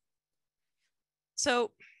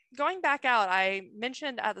 So going back out, I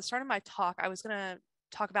mentioned at the start of my talk, I was going to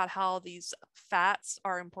talk about how these fats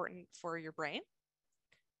are important for your brain.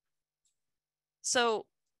 So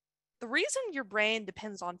the reason your brain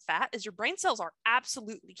depends on fat is your brain cells are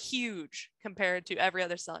absolutely huge compared to every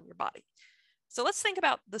other cell in your body. So let's think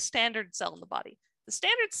about the standard cell in the body. The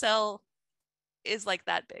standard cell is like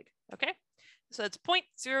that big, okay? So it's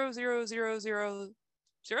 0.00000.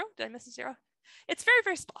 Did I miss a zero? It's very,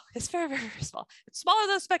 very small. It's very, very, very small. It's smaller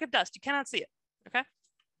than a speck of dust. You cannot see it, okay?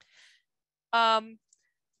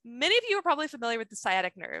 Many of you are probably familiar with the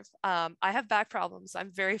sciatic nerve. I have back problems.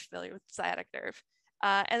 I'm very familiar with the sciatic nerve.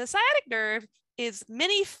 And the sciatic nerve is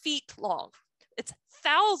many feet long. It's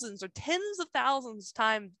thousands or tens of thousands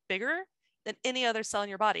times bigger than any other cell in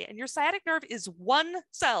your body. And your sciatic nerve is one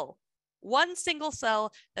cell, one single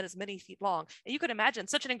cell that is many feet long. And you can imagine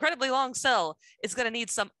such an incredibly long cell is going to need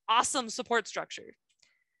some awesome support structure.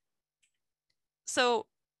 So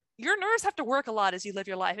your nerves have to work a lot as you live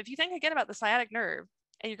your life. If you think again about the sciatic nerve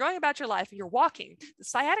and you're going about your life and you're walking, the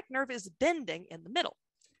sciatic nerve is bending in the middle.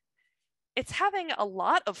 It's having a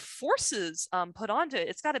lot of forces put onto it.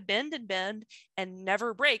 It's got to bend and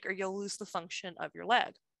never break, or you'll lose the function of your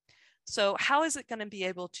leg. So how is it going to be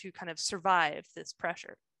able to kind of survive this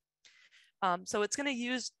pressure? So it's going to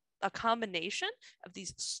use a combination of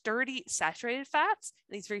these sturdy saturated fats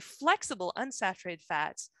and these very flexible unsaturated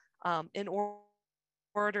fats in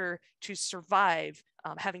order to survive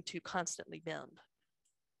having to constantly bend.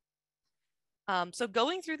 So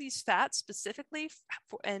going through these fats specifically,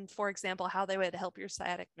 for example, how they would help your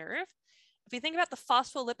sciatic nerve. If you think about the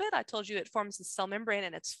phospholipid, I told you it forms the cell membrane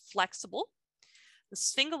and it's flexible. The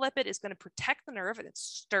sphingolipid is going to protect the nerve and it's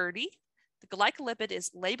sturdy. The glycolipid is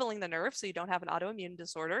labeling the nerve so you don't have an autoimmune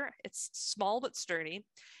disorder. It's small but sturdy.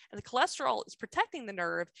 And the cholesterol is protecting the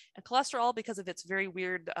nerve. And cholesterol, because of its very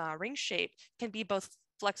weird ring shape, can be both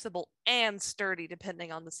flexible and sturdy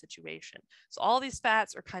depending on the situation. So all these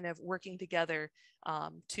fats are kind of working together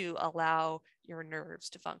to allow your nerves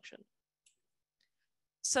to function.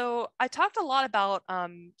 So I talked a lot about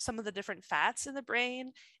some of the different fats in the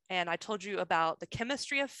brain, and I told you about the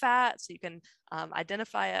chemistry of fat, so you can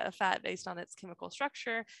identify a fat based on its chemical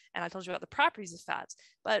structure, and I told you about the properties of fats.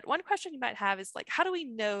 But one question you might have is like, how do we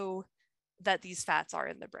know that these fats are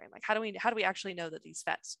in the brain? Like, how do we actually know that these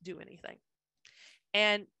fats do anything?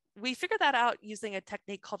 And we figured that out using a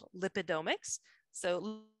technique called lipidomics.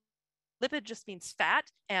 So lipid just means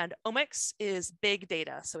fat, and omics is big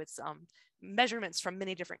data. So it's measurements from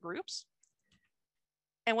many different groups.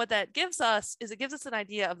 And what that gives us is it gives us an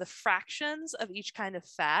idea of the fractions of each kind of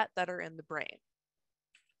fat that are in the brain.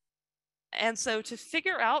 And so to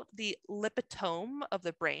figure out the lipitome of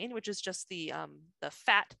the brain, which is just the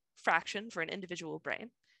fat fraction for an individual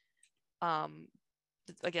brain,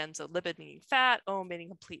 again, so lipid meaning fat, ohm meaning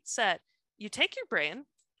complete set, you take your brain,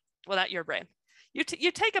 well, not your brain, you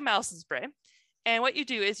take a mouse's brain, and what you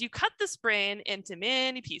do is you cut this brain into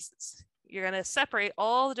many pieces. You're going to separate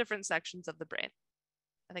all the different sections of the brain.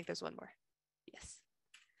 I think there's one more. Yes.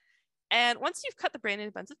 And once you've cut the brain into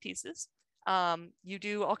a bunch of pieces, you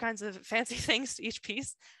do all kinds of fancy things to each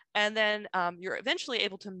piece. And then you're eventually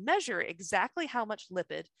able to measure exactly how much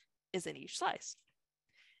lipid is in each slice.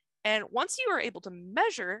 And once you are able to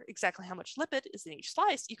measure exactly how much lipid is in each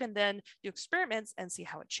slice, you can then do experiments and see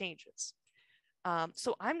how it changes.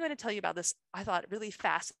 So I'm going to tell you about this, I thought, really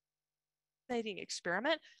fascinating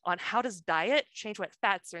experiment on how does diet change what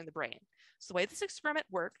fats are in the brain. So the way this experiment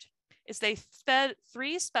worked is they fed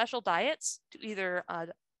 3 special diets to either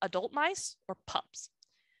adult mice or pups.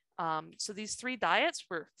 So these 3 diets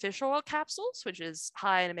were fish oil capsules, which is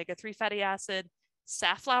high in omega-3 fatty acid,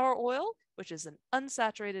 safflower oil, which is an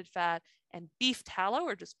unsaturated fat, and beef tallow,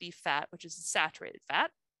 or just beef fat, which is a saturated fat.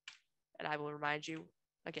 And I will remind you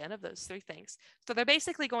again of those 3 things. So they're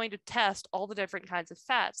basically going to test all the different kinds of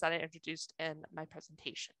fats that I introduced in my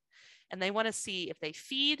presentation. And they want to see if they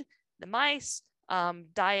feed the mice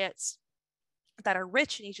diets that are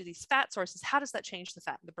rich in each of these fat sources, how does that change the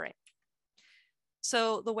fat in the brain?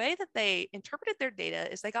 So the way that they interpreted their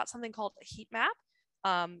data is they got something called a heat map.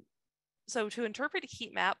 So to interpret a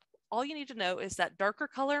heat map, all you need to know is that darker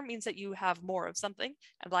color means that you have more of something,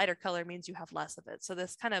 and lighter color means you have less of it. So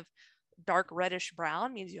this kind of dark reddish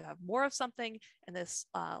brown means you have more of something, and this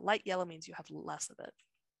light yellow means you have less of it.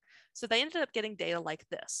 So they ended up getting data like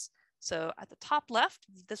this. So at the top left,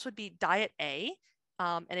 this would be diet A,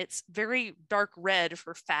 and it's very dark red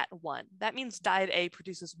for fat 1. That means diet A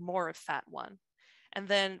produces more of fat 1. And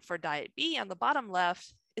then for diet B on the bottom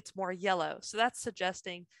left, it's more yellow. So that's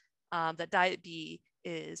suggesting that diet B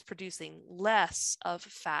is producing less of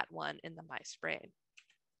fat one in the mice brain.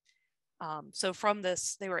 So from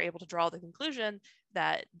this, they were able to draw the conclusion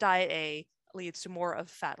that diet A leads to more of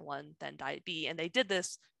fat one than diet B. And they did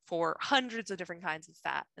this for hundreds of different kinds of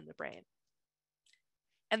fat in the brain.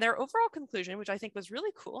 And their overall conclusion, which I think was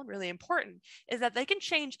really cool and really important, is that they can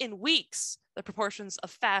change in weeks the proportions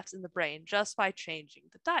of fats in the brain just by changing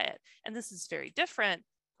the diet. And this is very different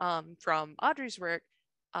from Audrey's work,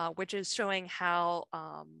 which is showing how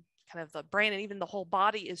kind of the brain and even the whole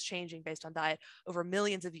body is changing based on diet over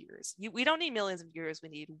millions of years. We don't need millions of years, we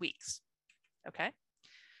need weeks, okay?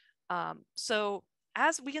 So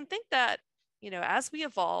as we can think that, as we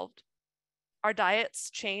evolved, our diets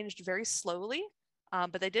changed very slowly,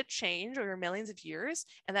 but they did change over millions of years,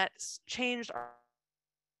 and that changed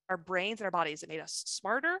our brains and our bodies. It made us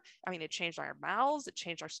smarter. I mean, it changed our mouths, it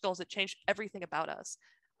changed our skulls, it changed everything about us.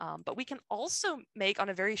 But we can also make, on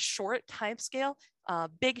a very short time scale,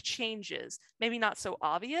 big changes, maybe not so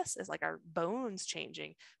obvious as like our bones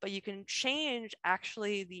changing, but you can change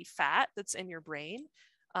actually the fat that's in your brain.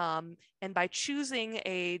 And by choosing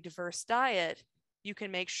a diverse diet, you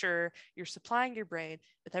can make sure you're supplying your brain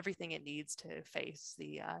with everything it needs to face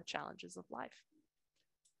the challenges of life.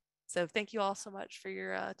 So thank you all so much for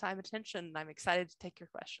your time and attention. I'm excited to take your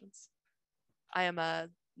questions. I am a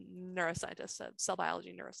neuroscientist, a cell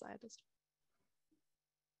biology neuroscientist.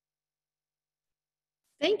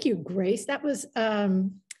 Thank you, Grace. That was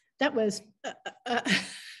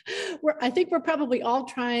I think we're probably all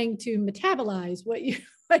trying to metabolize what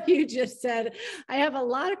you just said. I have a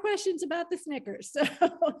lot of questions about the Snickers. So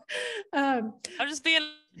I'm just being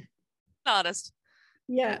honest.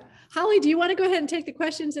 Yeah. Holly, do you want to go ahead and take the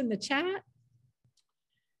questions in the chat?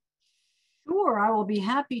 Sure, I will be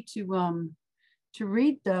happy to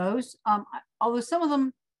read those. Although some of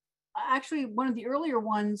them, actually, one of the earlier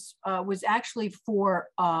ones was actually for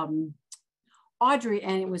Audrey,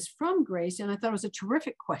 and it was from Grace, and I thought it was a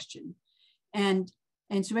terrific question. And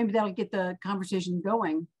so maybe that'll get the conversation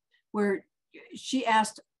going, where she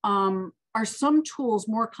asked, are some tools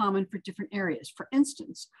more common for different areas? For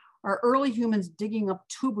instance, are early humans digging up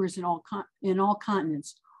tubers in all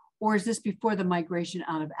continents, or is this before the migration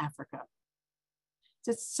out of Africa?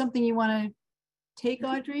 Is that something you want to take,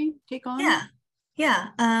 Audrey? Take on? Yeah.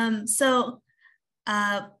 So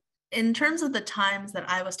in terms of the times that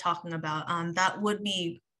I was talking about, that would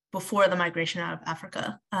be before the migration out of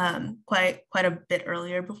Africa, quite a bit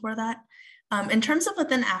earlier before that. In terms of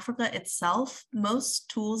within Africa itself, most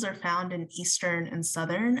tools are found in Eastern and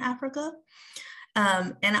Southern Africa.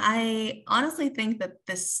 And I honestly think that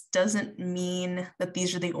this doesn't mean that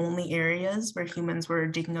these are the only areas where humans were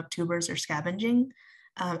digging up tubers or scavenging.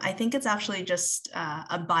 I think it's actually just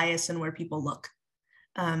a bias in where people look.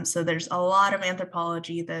 So there's a lot of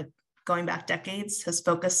anthropology that, going back decades, has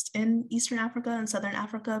focused in Eastern Africa and Southern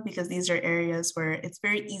Africa, because these are areas where it's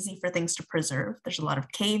very easy for things to preserve. There's a lot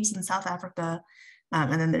of caves in South Africa.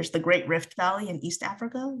 And then there's the Great Rift Valley in East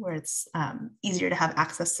Africa, where it's easier to have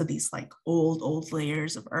access to these like old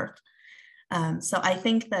layers of earth. So I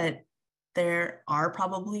think that there are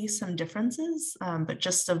probably some differences, but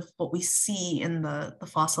just of what we see in the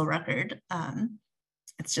fossil record,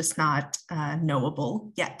 it's just not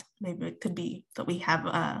knowable yet. Maybe it could be that we have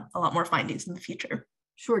a lot more findings in the future.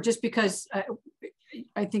 Sure, just because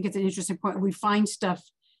I think it's an interesting point. We find stuff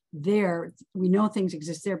there, we know things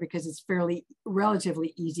exist there because it's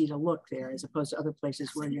relatively easy to look there, as opposed to other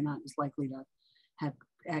places where you're not as likely to have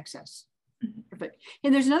access. Perfect.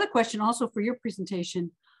 And there's another question also for your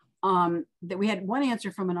presentation that we had one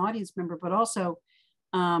answer from an audience member, but also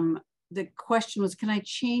the question was, can I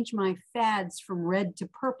change my fads from red to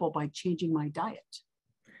purple by changing my diet?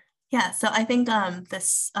 Yeah, so I think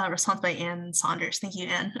this response by Ann Saunders, thank you,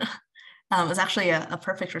 Ann, was actually a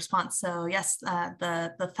perfect response. So yes,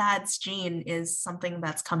 the FADS gene is something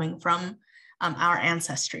that's coming from our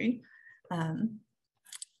ancestry.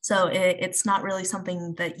 So it's not really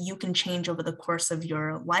something that you can change over the course of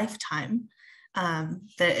your lifetime. That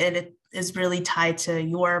it is really tied to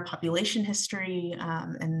your population history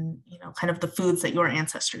and kind of the foods that your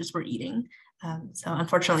ancestors were eating. So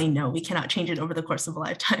unfortunately, no, we cannot change it over the course of a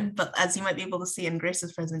lifetime. But as you might be able to see in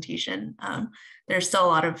Grace's presentation, there's still a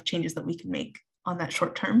lot of changes that we can make on that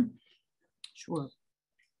short term. Sure.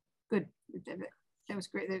 Good. That was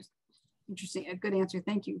great. That's interesting. A good answer.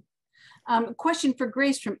 Thank you. A question for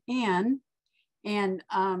Grace from Anne. And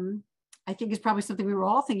I think it's probably something we were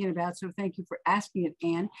all thinking about. So thank you for asking it,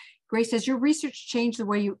 Anne. Grace, has your research changed the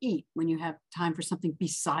way you eat when you have time for something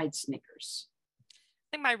besides Snickers?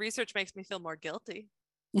 I think my research makes me feel more guilty.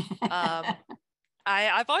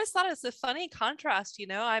 I've always thought it's a funny contrast.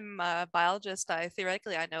 I'm a biologist.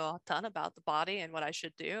 Theoretically, I know a ton about the body and what I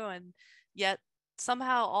should do. And yet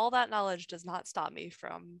somehow all that knowledge does not stop me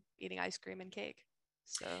from eating ice cream and cake.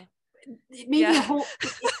 So it may be a whole,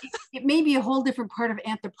 it may be a whole different part of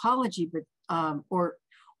anthropology, but or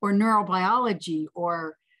neurobiology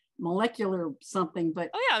or molecular something.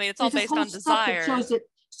 But oh yeah, I mean, it's all based on desire. That shows that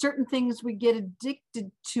certain things we get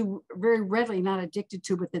addicted to very readily, not addicted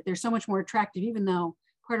to, but that they're so much more attractive, even though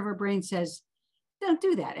part of our brain says, don't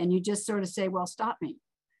do that. And you just sort of say, well, stop me,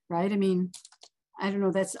 right? I mean, I don't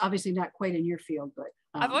know, that's obviously not quite in your field, but.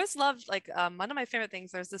 I've always loved, like, one of my favorite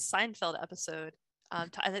things, there's this Seinfeld episode,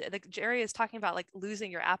 Jerry is talking about like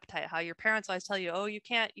losing your appetite, how your parents always tell you, oh, you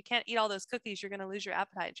can't eat all those cookies, you're going to lose your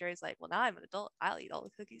appetite. Jerry's like, well, now I'm an adult, I'll eat all the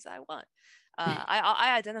cookies I want.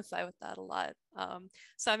 I identify with that a lot.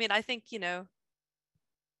 So I mean, I think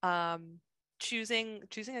choosing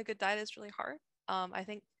a good diet is really hard. I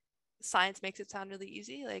think science makes it sound really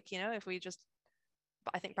easy, like, if we just,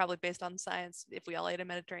 I think probably based on science, if we all ate a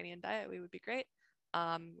Mediterranean diet, we would be great.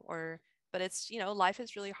 But it's, life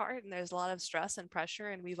is really hard and there's a lot of stress and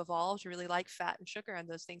pressure, and we've evolved to really like fat and sugar, and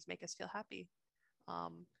those things make us feel happy.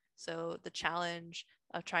 So the challenge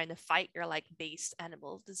of trying to fight your like base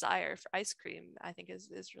animal desire for ice cream, I think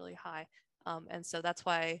is really high. And so that's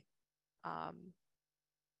why,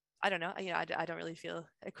 I don't know, I don't really feel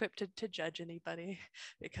equipped to judge anybody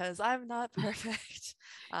because I'm not perfect,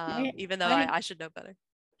 even though I should know better.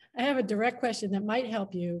 I have a direct question that might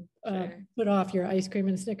help you put off your ice cream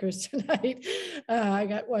and Snickers tonight. I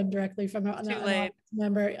got one directly from an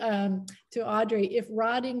member to Audrey. If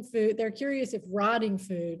rotting food, they're curious if rotting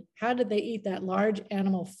food, how did they eat that large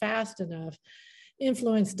animal fast enough,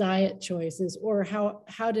 influence diet choices, or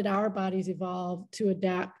how did our bodies evolve to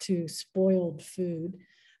adapt to spoiled food?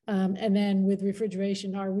 And then with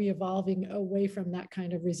refrigeration, are we evolving away from that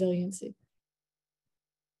kind of resiliency?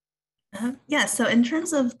 Yeah, so in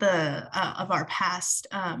terms of of our past,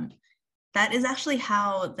 that is actually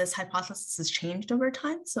how this hypothesis has changed over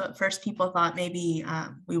time. So at first people thought maybe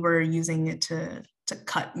we were using it to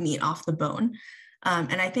cut meat off the bone.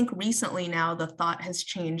 And I think recently now the thought has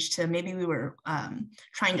changed to maybe we were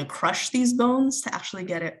trying to crush these bones to actually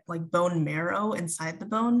get it like bone marrow inside the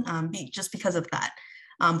bone, just because of that.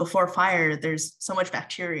 Before fire, there's so much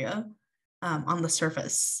bacteria on the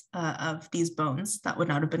surface of these bones that would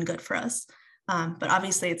not have been good for us. But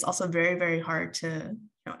obviously it's also very, very hard to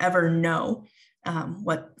ever know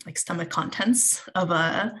what like stomach contents of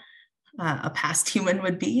a past human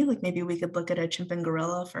would be. Like maybe we could look at a chimp and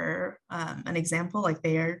gorilla for an example, like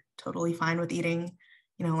they are totally fine with eating,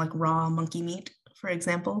 like raw monkey meat, for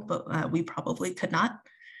example, but we probably could not.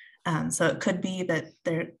 So it could be that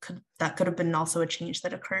that could have been also a change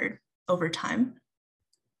that occurred over time.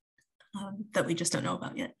 That we just don't know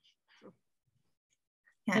about yet.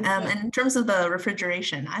 Yeah, and in terms of the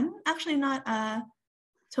refrigeration, I'm actually not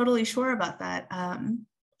totally sure about that.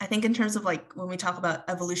 I think in terms of like when we talk about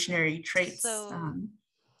evolutionary traits. So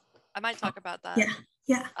I might talk about that.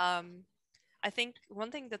 Yeah. I think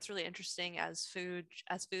one thing that's really interesting as food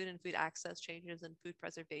and food access changes and food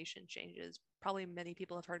preservation changes, probably many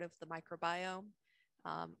people have heard of the microbiome.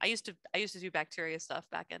 I used to do bacteria stuff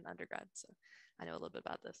back in undergrad, so I know a little bit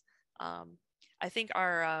about this. I think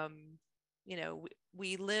our,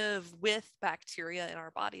 we live with bacteria in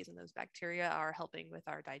our bodies, and those bacteria are helping with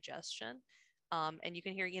our digestion. And you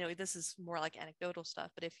can hear, this is more like anecdotal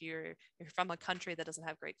stuff, but if you're from a country that doesn't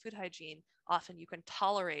have great food hygiene, often you can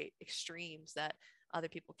tolerate extremes that other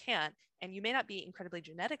people can't. And you may not be incredibly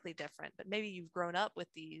genetically different, but maybe you've grown up with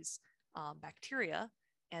these bacteria,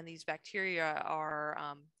 and these bacteria are,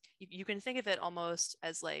 you can think of it almost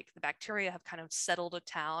as like the bacteria have kind of settled a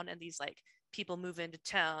town, and these like people move into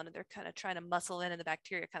town and they're kind of trying to muscle in, and the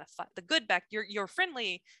bacteria kind of fight the good your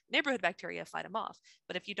friendly neighborhood bacteria, fight them off.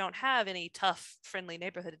 But if you don't have any tough friendly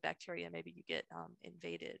neighborhood bacteria, maybe you get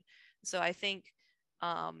invaded. So I think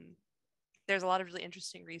there's a lot of really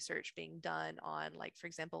interesting research being done on, like, for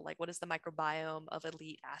example, like what is the microbiome of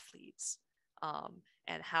elite athletes,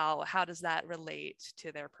 and how does that relate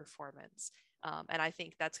to their performance? And I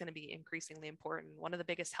think that's going to be increasingly important. One of the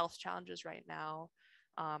biggest health challenges right now,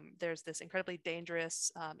 there's this incredibly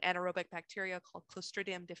dangerous anaerobic bacteria called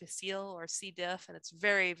Clostridium difficile, or C. diff, and it's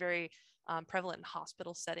very, very prevalent in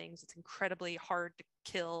hospital settings. It's incredibly hard to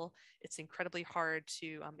kill. It's incredibly hard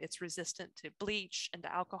to, it's resistant to bleach and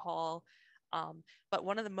to alcohol. But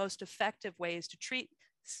one of the most effective ways to treat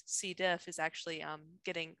C. diff is actually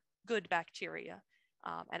getting good bacteria.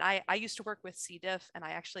 And I used to work with C. diff, and I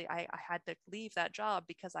had to leave that job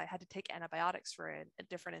because I had to take antibiotics for a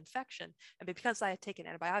different infection. And because I had taken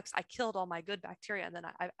antibiotics, I killed all my good bacteria, and then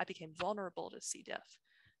I became vulnerable to C. diff.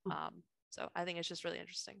 So I think it's just really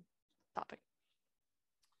interesting topic.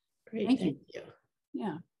 Great, Thank you.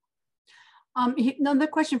 Yeah. Another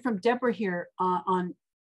question from Deborah here on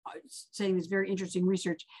saying this very interesting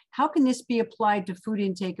research. How can this be applied to food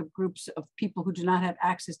intake of groups of people who do not have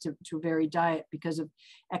access to a varied diet because of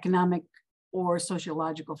economic or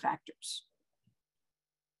sociological factors?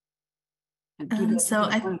 Yes,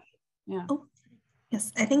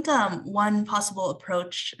 I think one possible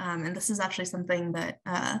approach, and this is actually something that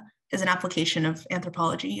is an application of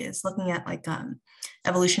anthropology, is looking at like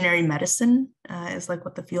evolutionary medicine is like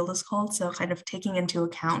what the field is called. So kind of taking into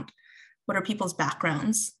account what are people's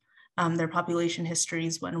backgrounds, their population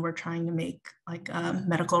histories when we're trying to make like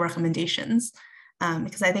medical recommendations.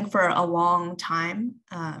 Because I think for a long time,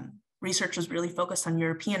 research was really focused on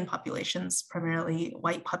European populations, primarily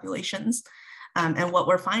white populations. And what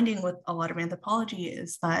we're finding with a lot of anthropology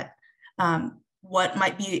is that what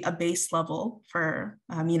might be a base level for,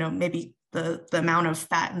 maybe the amount of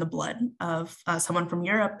fat in the blood of someone from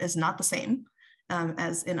Europe is not the same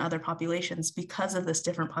as in other populations because of this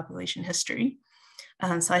different population history.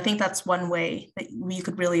 So I think that's one way that we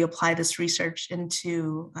could really apply this research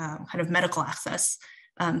into kind of medical access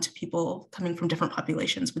to people coming from different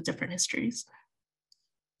populations with different histories.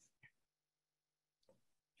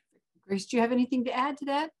 Grace, do you have anything to add to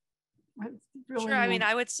that? Really sure. I mean,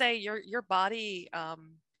 I would say your body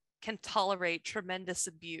can tolerate tremendous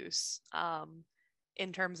abuse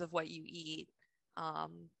in terms of what you eat.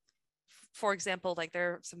 For example, like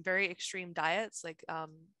there are some very extreme diets. Like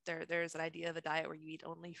there's an idea of a diet where you eat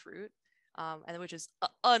only fruit, and which is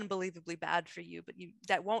unbelievably bad for you, but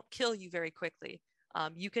that won't kill you very quickly.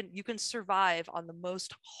 You can survive on the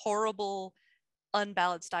most horrible,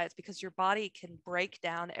 unbalanced diets because your body can break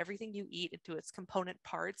down everything you eat into its component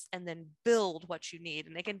parts and then build what you need,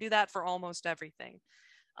 and they can do that for almost everything.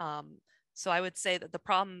 So I would say that the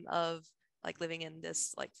problem of like living in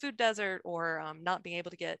this like food desert or not being able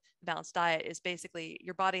to get a balanced diet is basically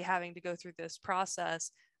your body having to go through this process.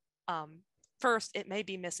 First, it may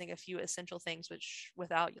be missing a few essential things, which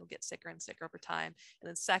without you'll get sicker and sicker over time. And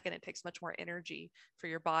then second, it takes much more energy for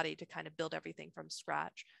your body to kind of build everything from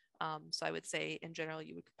scratch. So I would say in general,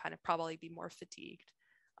 you would kind of probably be more fatigued.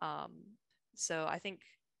 So I think,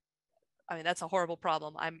 I mean, that's a horrible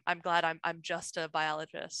problem. I'm glad I'm just a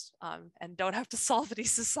biologist and don't have to solve any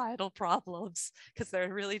societal problems because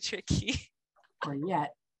they're really tricky. Or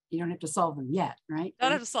yet, you don't have to solve them yet, right?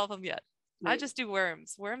 Don't have to solve them yet. Right. I just do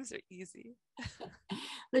worms. Worms are easy.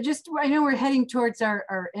 I know we're heading towards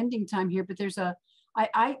our ending time here, but there's a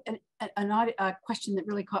question that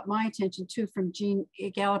really caught my attention too from Jean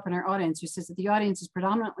Gallup in our audience, who says that the audience is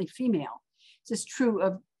predominantly female. Is this true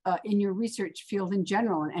of in your research field in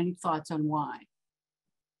general, and any thoughts on why?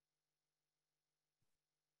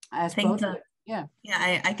 I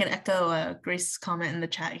can echo Grace's comment in the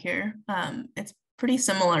chat here. It's pretty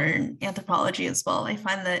similar in anthropology as well. I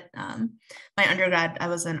find that my undergrad, I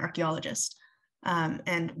was an archaeologist,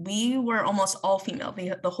 and we were almost all female,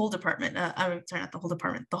 the whole department, not the whole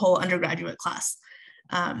department, the whole undergraduate class.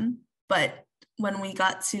 But when we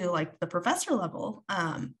got to like the professor level,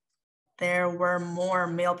 there were more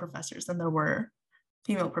male professors than there were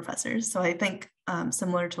female professors. So I think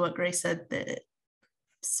similar to what Grace said, that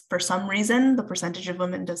for some reason, the percentage of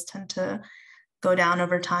women does tend to go down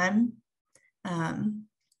over time.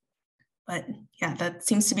 But yeah, that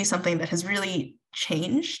seems to be something that has really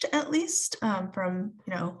changed, at least from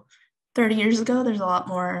 30 years ago. There's a lot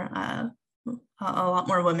more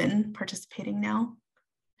women participating now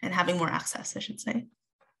and having more access, I should say.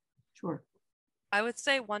 Sure. I would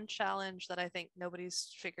say one challenge that I think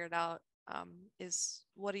nobody's figured out is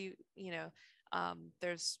what do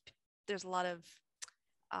there's a lot of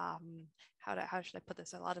how should I put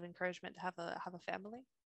this? A lot of encouragement to have a family,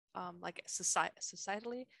 like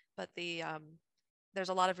societally, but there's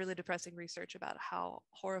a lot of really depressing research about how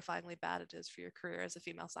horrifyingly bad it is for your career as a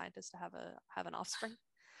female scientist to have an offspring.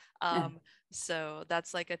 So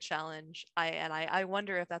that's like a challenge. I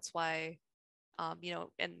wonder if that's why,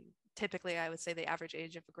 and typically I would say the average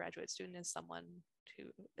age of a graduate student is someone who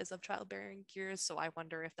is of childbearing years. So I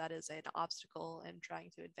wonder if that is an obstacle in trying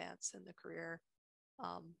to advance in the career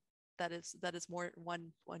that is more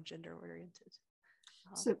one gender oriented.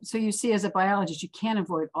 So you see, as a biologist, you can't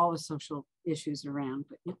avoid all the social issues around,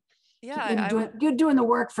 but you're doing the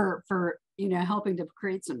work for helping to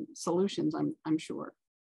create some solutions. I'm sure.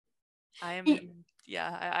 I am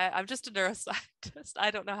Yeah, I'm just a neuroscientist.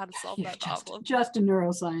 I don't know how to solve that problem. Just a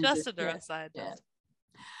neuroscientist. Just a neuroscientist.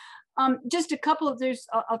 Yeah. Just a couple of,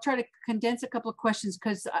 I'll try to condense a couple of questions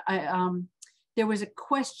because there was a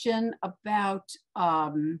question about,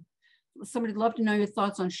 somebody'd love to know your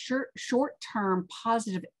thoughts on short-term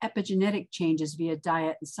positive epigenetic changes via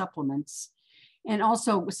diet and supplements. And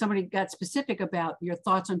also somebody got specific about your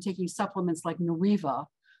thoughts on taking supplements like Nariva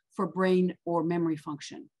for brain or memory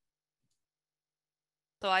function.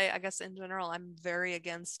 So I guess in general, I'm very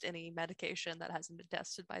against any medication that hasn't been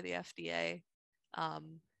tested by the FDA.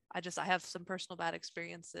 I have some personal bad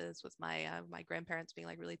experiences with my my grandparents being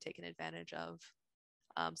like really taken advantage of,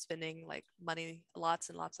 spending like money, lots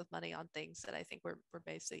and lots of money on things that I think were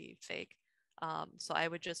basically fake. So I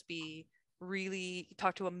would just be really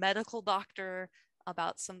talk to a medical doctor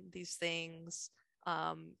about some of these things.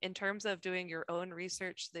 In terms of doing your own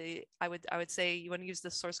research, I would say you want to use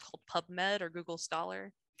this source called PubMed or Google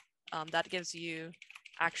Scholar. That gives you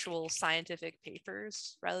actual scientific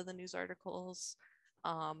papers rather than news articles.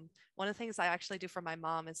 One of the things I actually do for my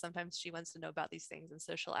mom is sometimes she wants to know about these things, and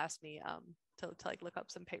so she'll ask me to like look up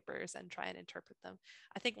some papers and try and interpret them.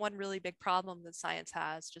 I think one really big problem that science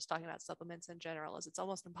has, just talking about supplements in general, is it's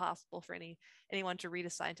almost impossible for anyone to read a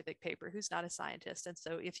scientific paper who's not a scientist. And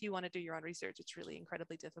so if you want to do your own research, it's really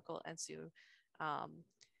incredibly difficult. And so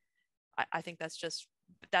I think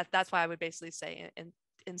that's why I would basically say,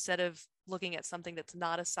 instead of looking at something that's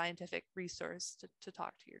not a scientific resource, to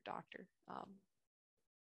talk to your doctor.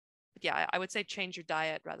 But yeah, I would say change your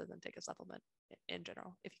diet rather than take a supplement in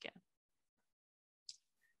general, if you can.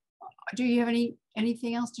 Do you have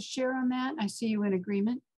anything else to share on that? I see you in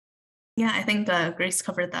agreement. Yeah, I think Grace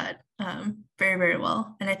covered that very, very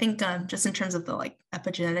well. And I think just in terms of the like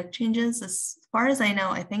epigenetic changes, as far as I know,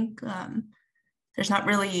 I think there's not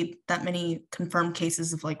really that many confirmed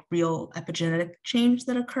cases of like real epigenetic change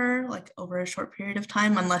that occur like over a short period of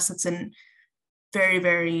time, unless it's in very,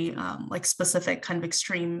 very like specific kind of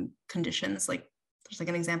extreme conditions. Like there's like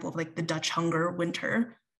an example of like the Dutch hunger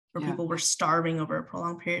winter, where people were starving over a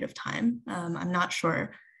prolonged period of time. I'm not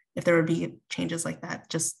sure if there would be changes like that,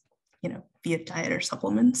 just, via diet or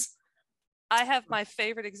supplements. I have my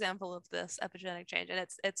favorite example of this epigenetic change, and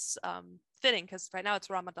it's fitting because right now it's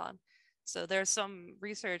Ramadan. So there's some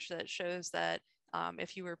research that shows that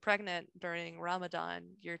if you were pregnant during Ramadan,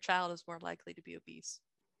 your child is more likely to be obese,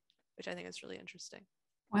 which I think is really interesting.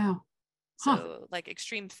 Wow. So like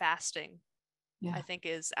extreme fasting, I think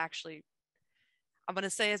is actually, I'm going to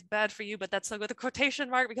say it's bad for you, but that's with a quotation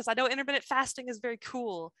mark because I know intermittent fasting is very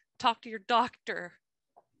cool. Talk to your doctor.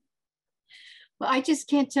 Well, I just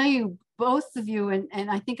can't tell you, both of you, and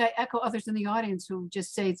I think I echo others in the audience who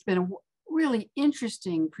just say it's been a really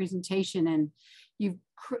interesting presentation, and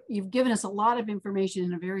you've given us a lot of information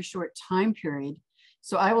in a very short time period.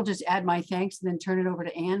 So I will just add my thanks and then turn it over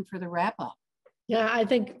to Anne for the wrap up. Yeah, I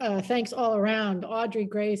think thanks all around, Audrey,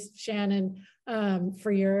 Grace, Shannon,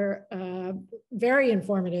 for your very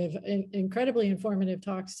informative, incredibly informative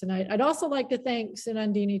talks tonight. I'd also like to thank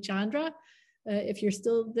Sunandini Chandra, if you're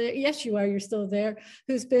still there. Yes, you are, you're still there,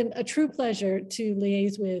 who's been a true pleasure to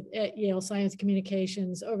liaise with at Yale Science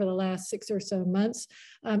Communications over the last 6 or so months.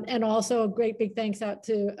 And also a great big thanks out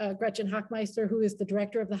to Gretchen Hochmeister, who is the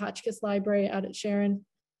director of the Hotchkiss Library out at Sharon,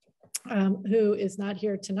 who is not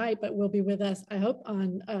here tonight, but will be with us, I hope,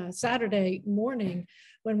 on Saturday morning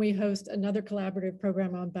when we host another collaborative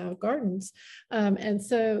program on Bao Gardens. And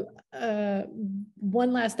so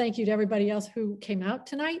one last thank you to everybody else who came out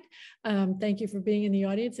tonight. Thank you for being in the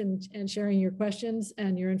audience and sharing your questions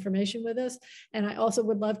and your information with us. And I also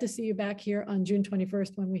would love to see you back here on June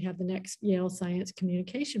 21st when we have the next Yale Science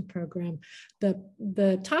Communication Program,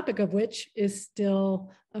 the topic of which is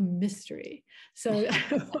still a mystery. So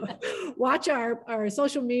watch our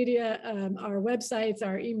social media, our websites,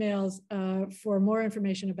 our emails for more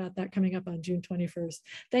information about that coming up on June 21st.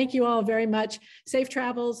 Thank you all very much. Safe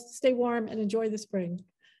travels, stay warm, and enjoy the spring.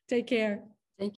 Take care.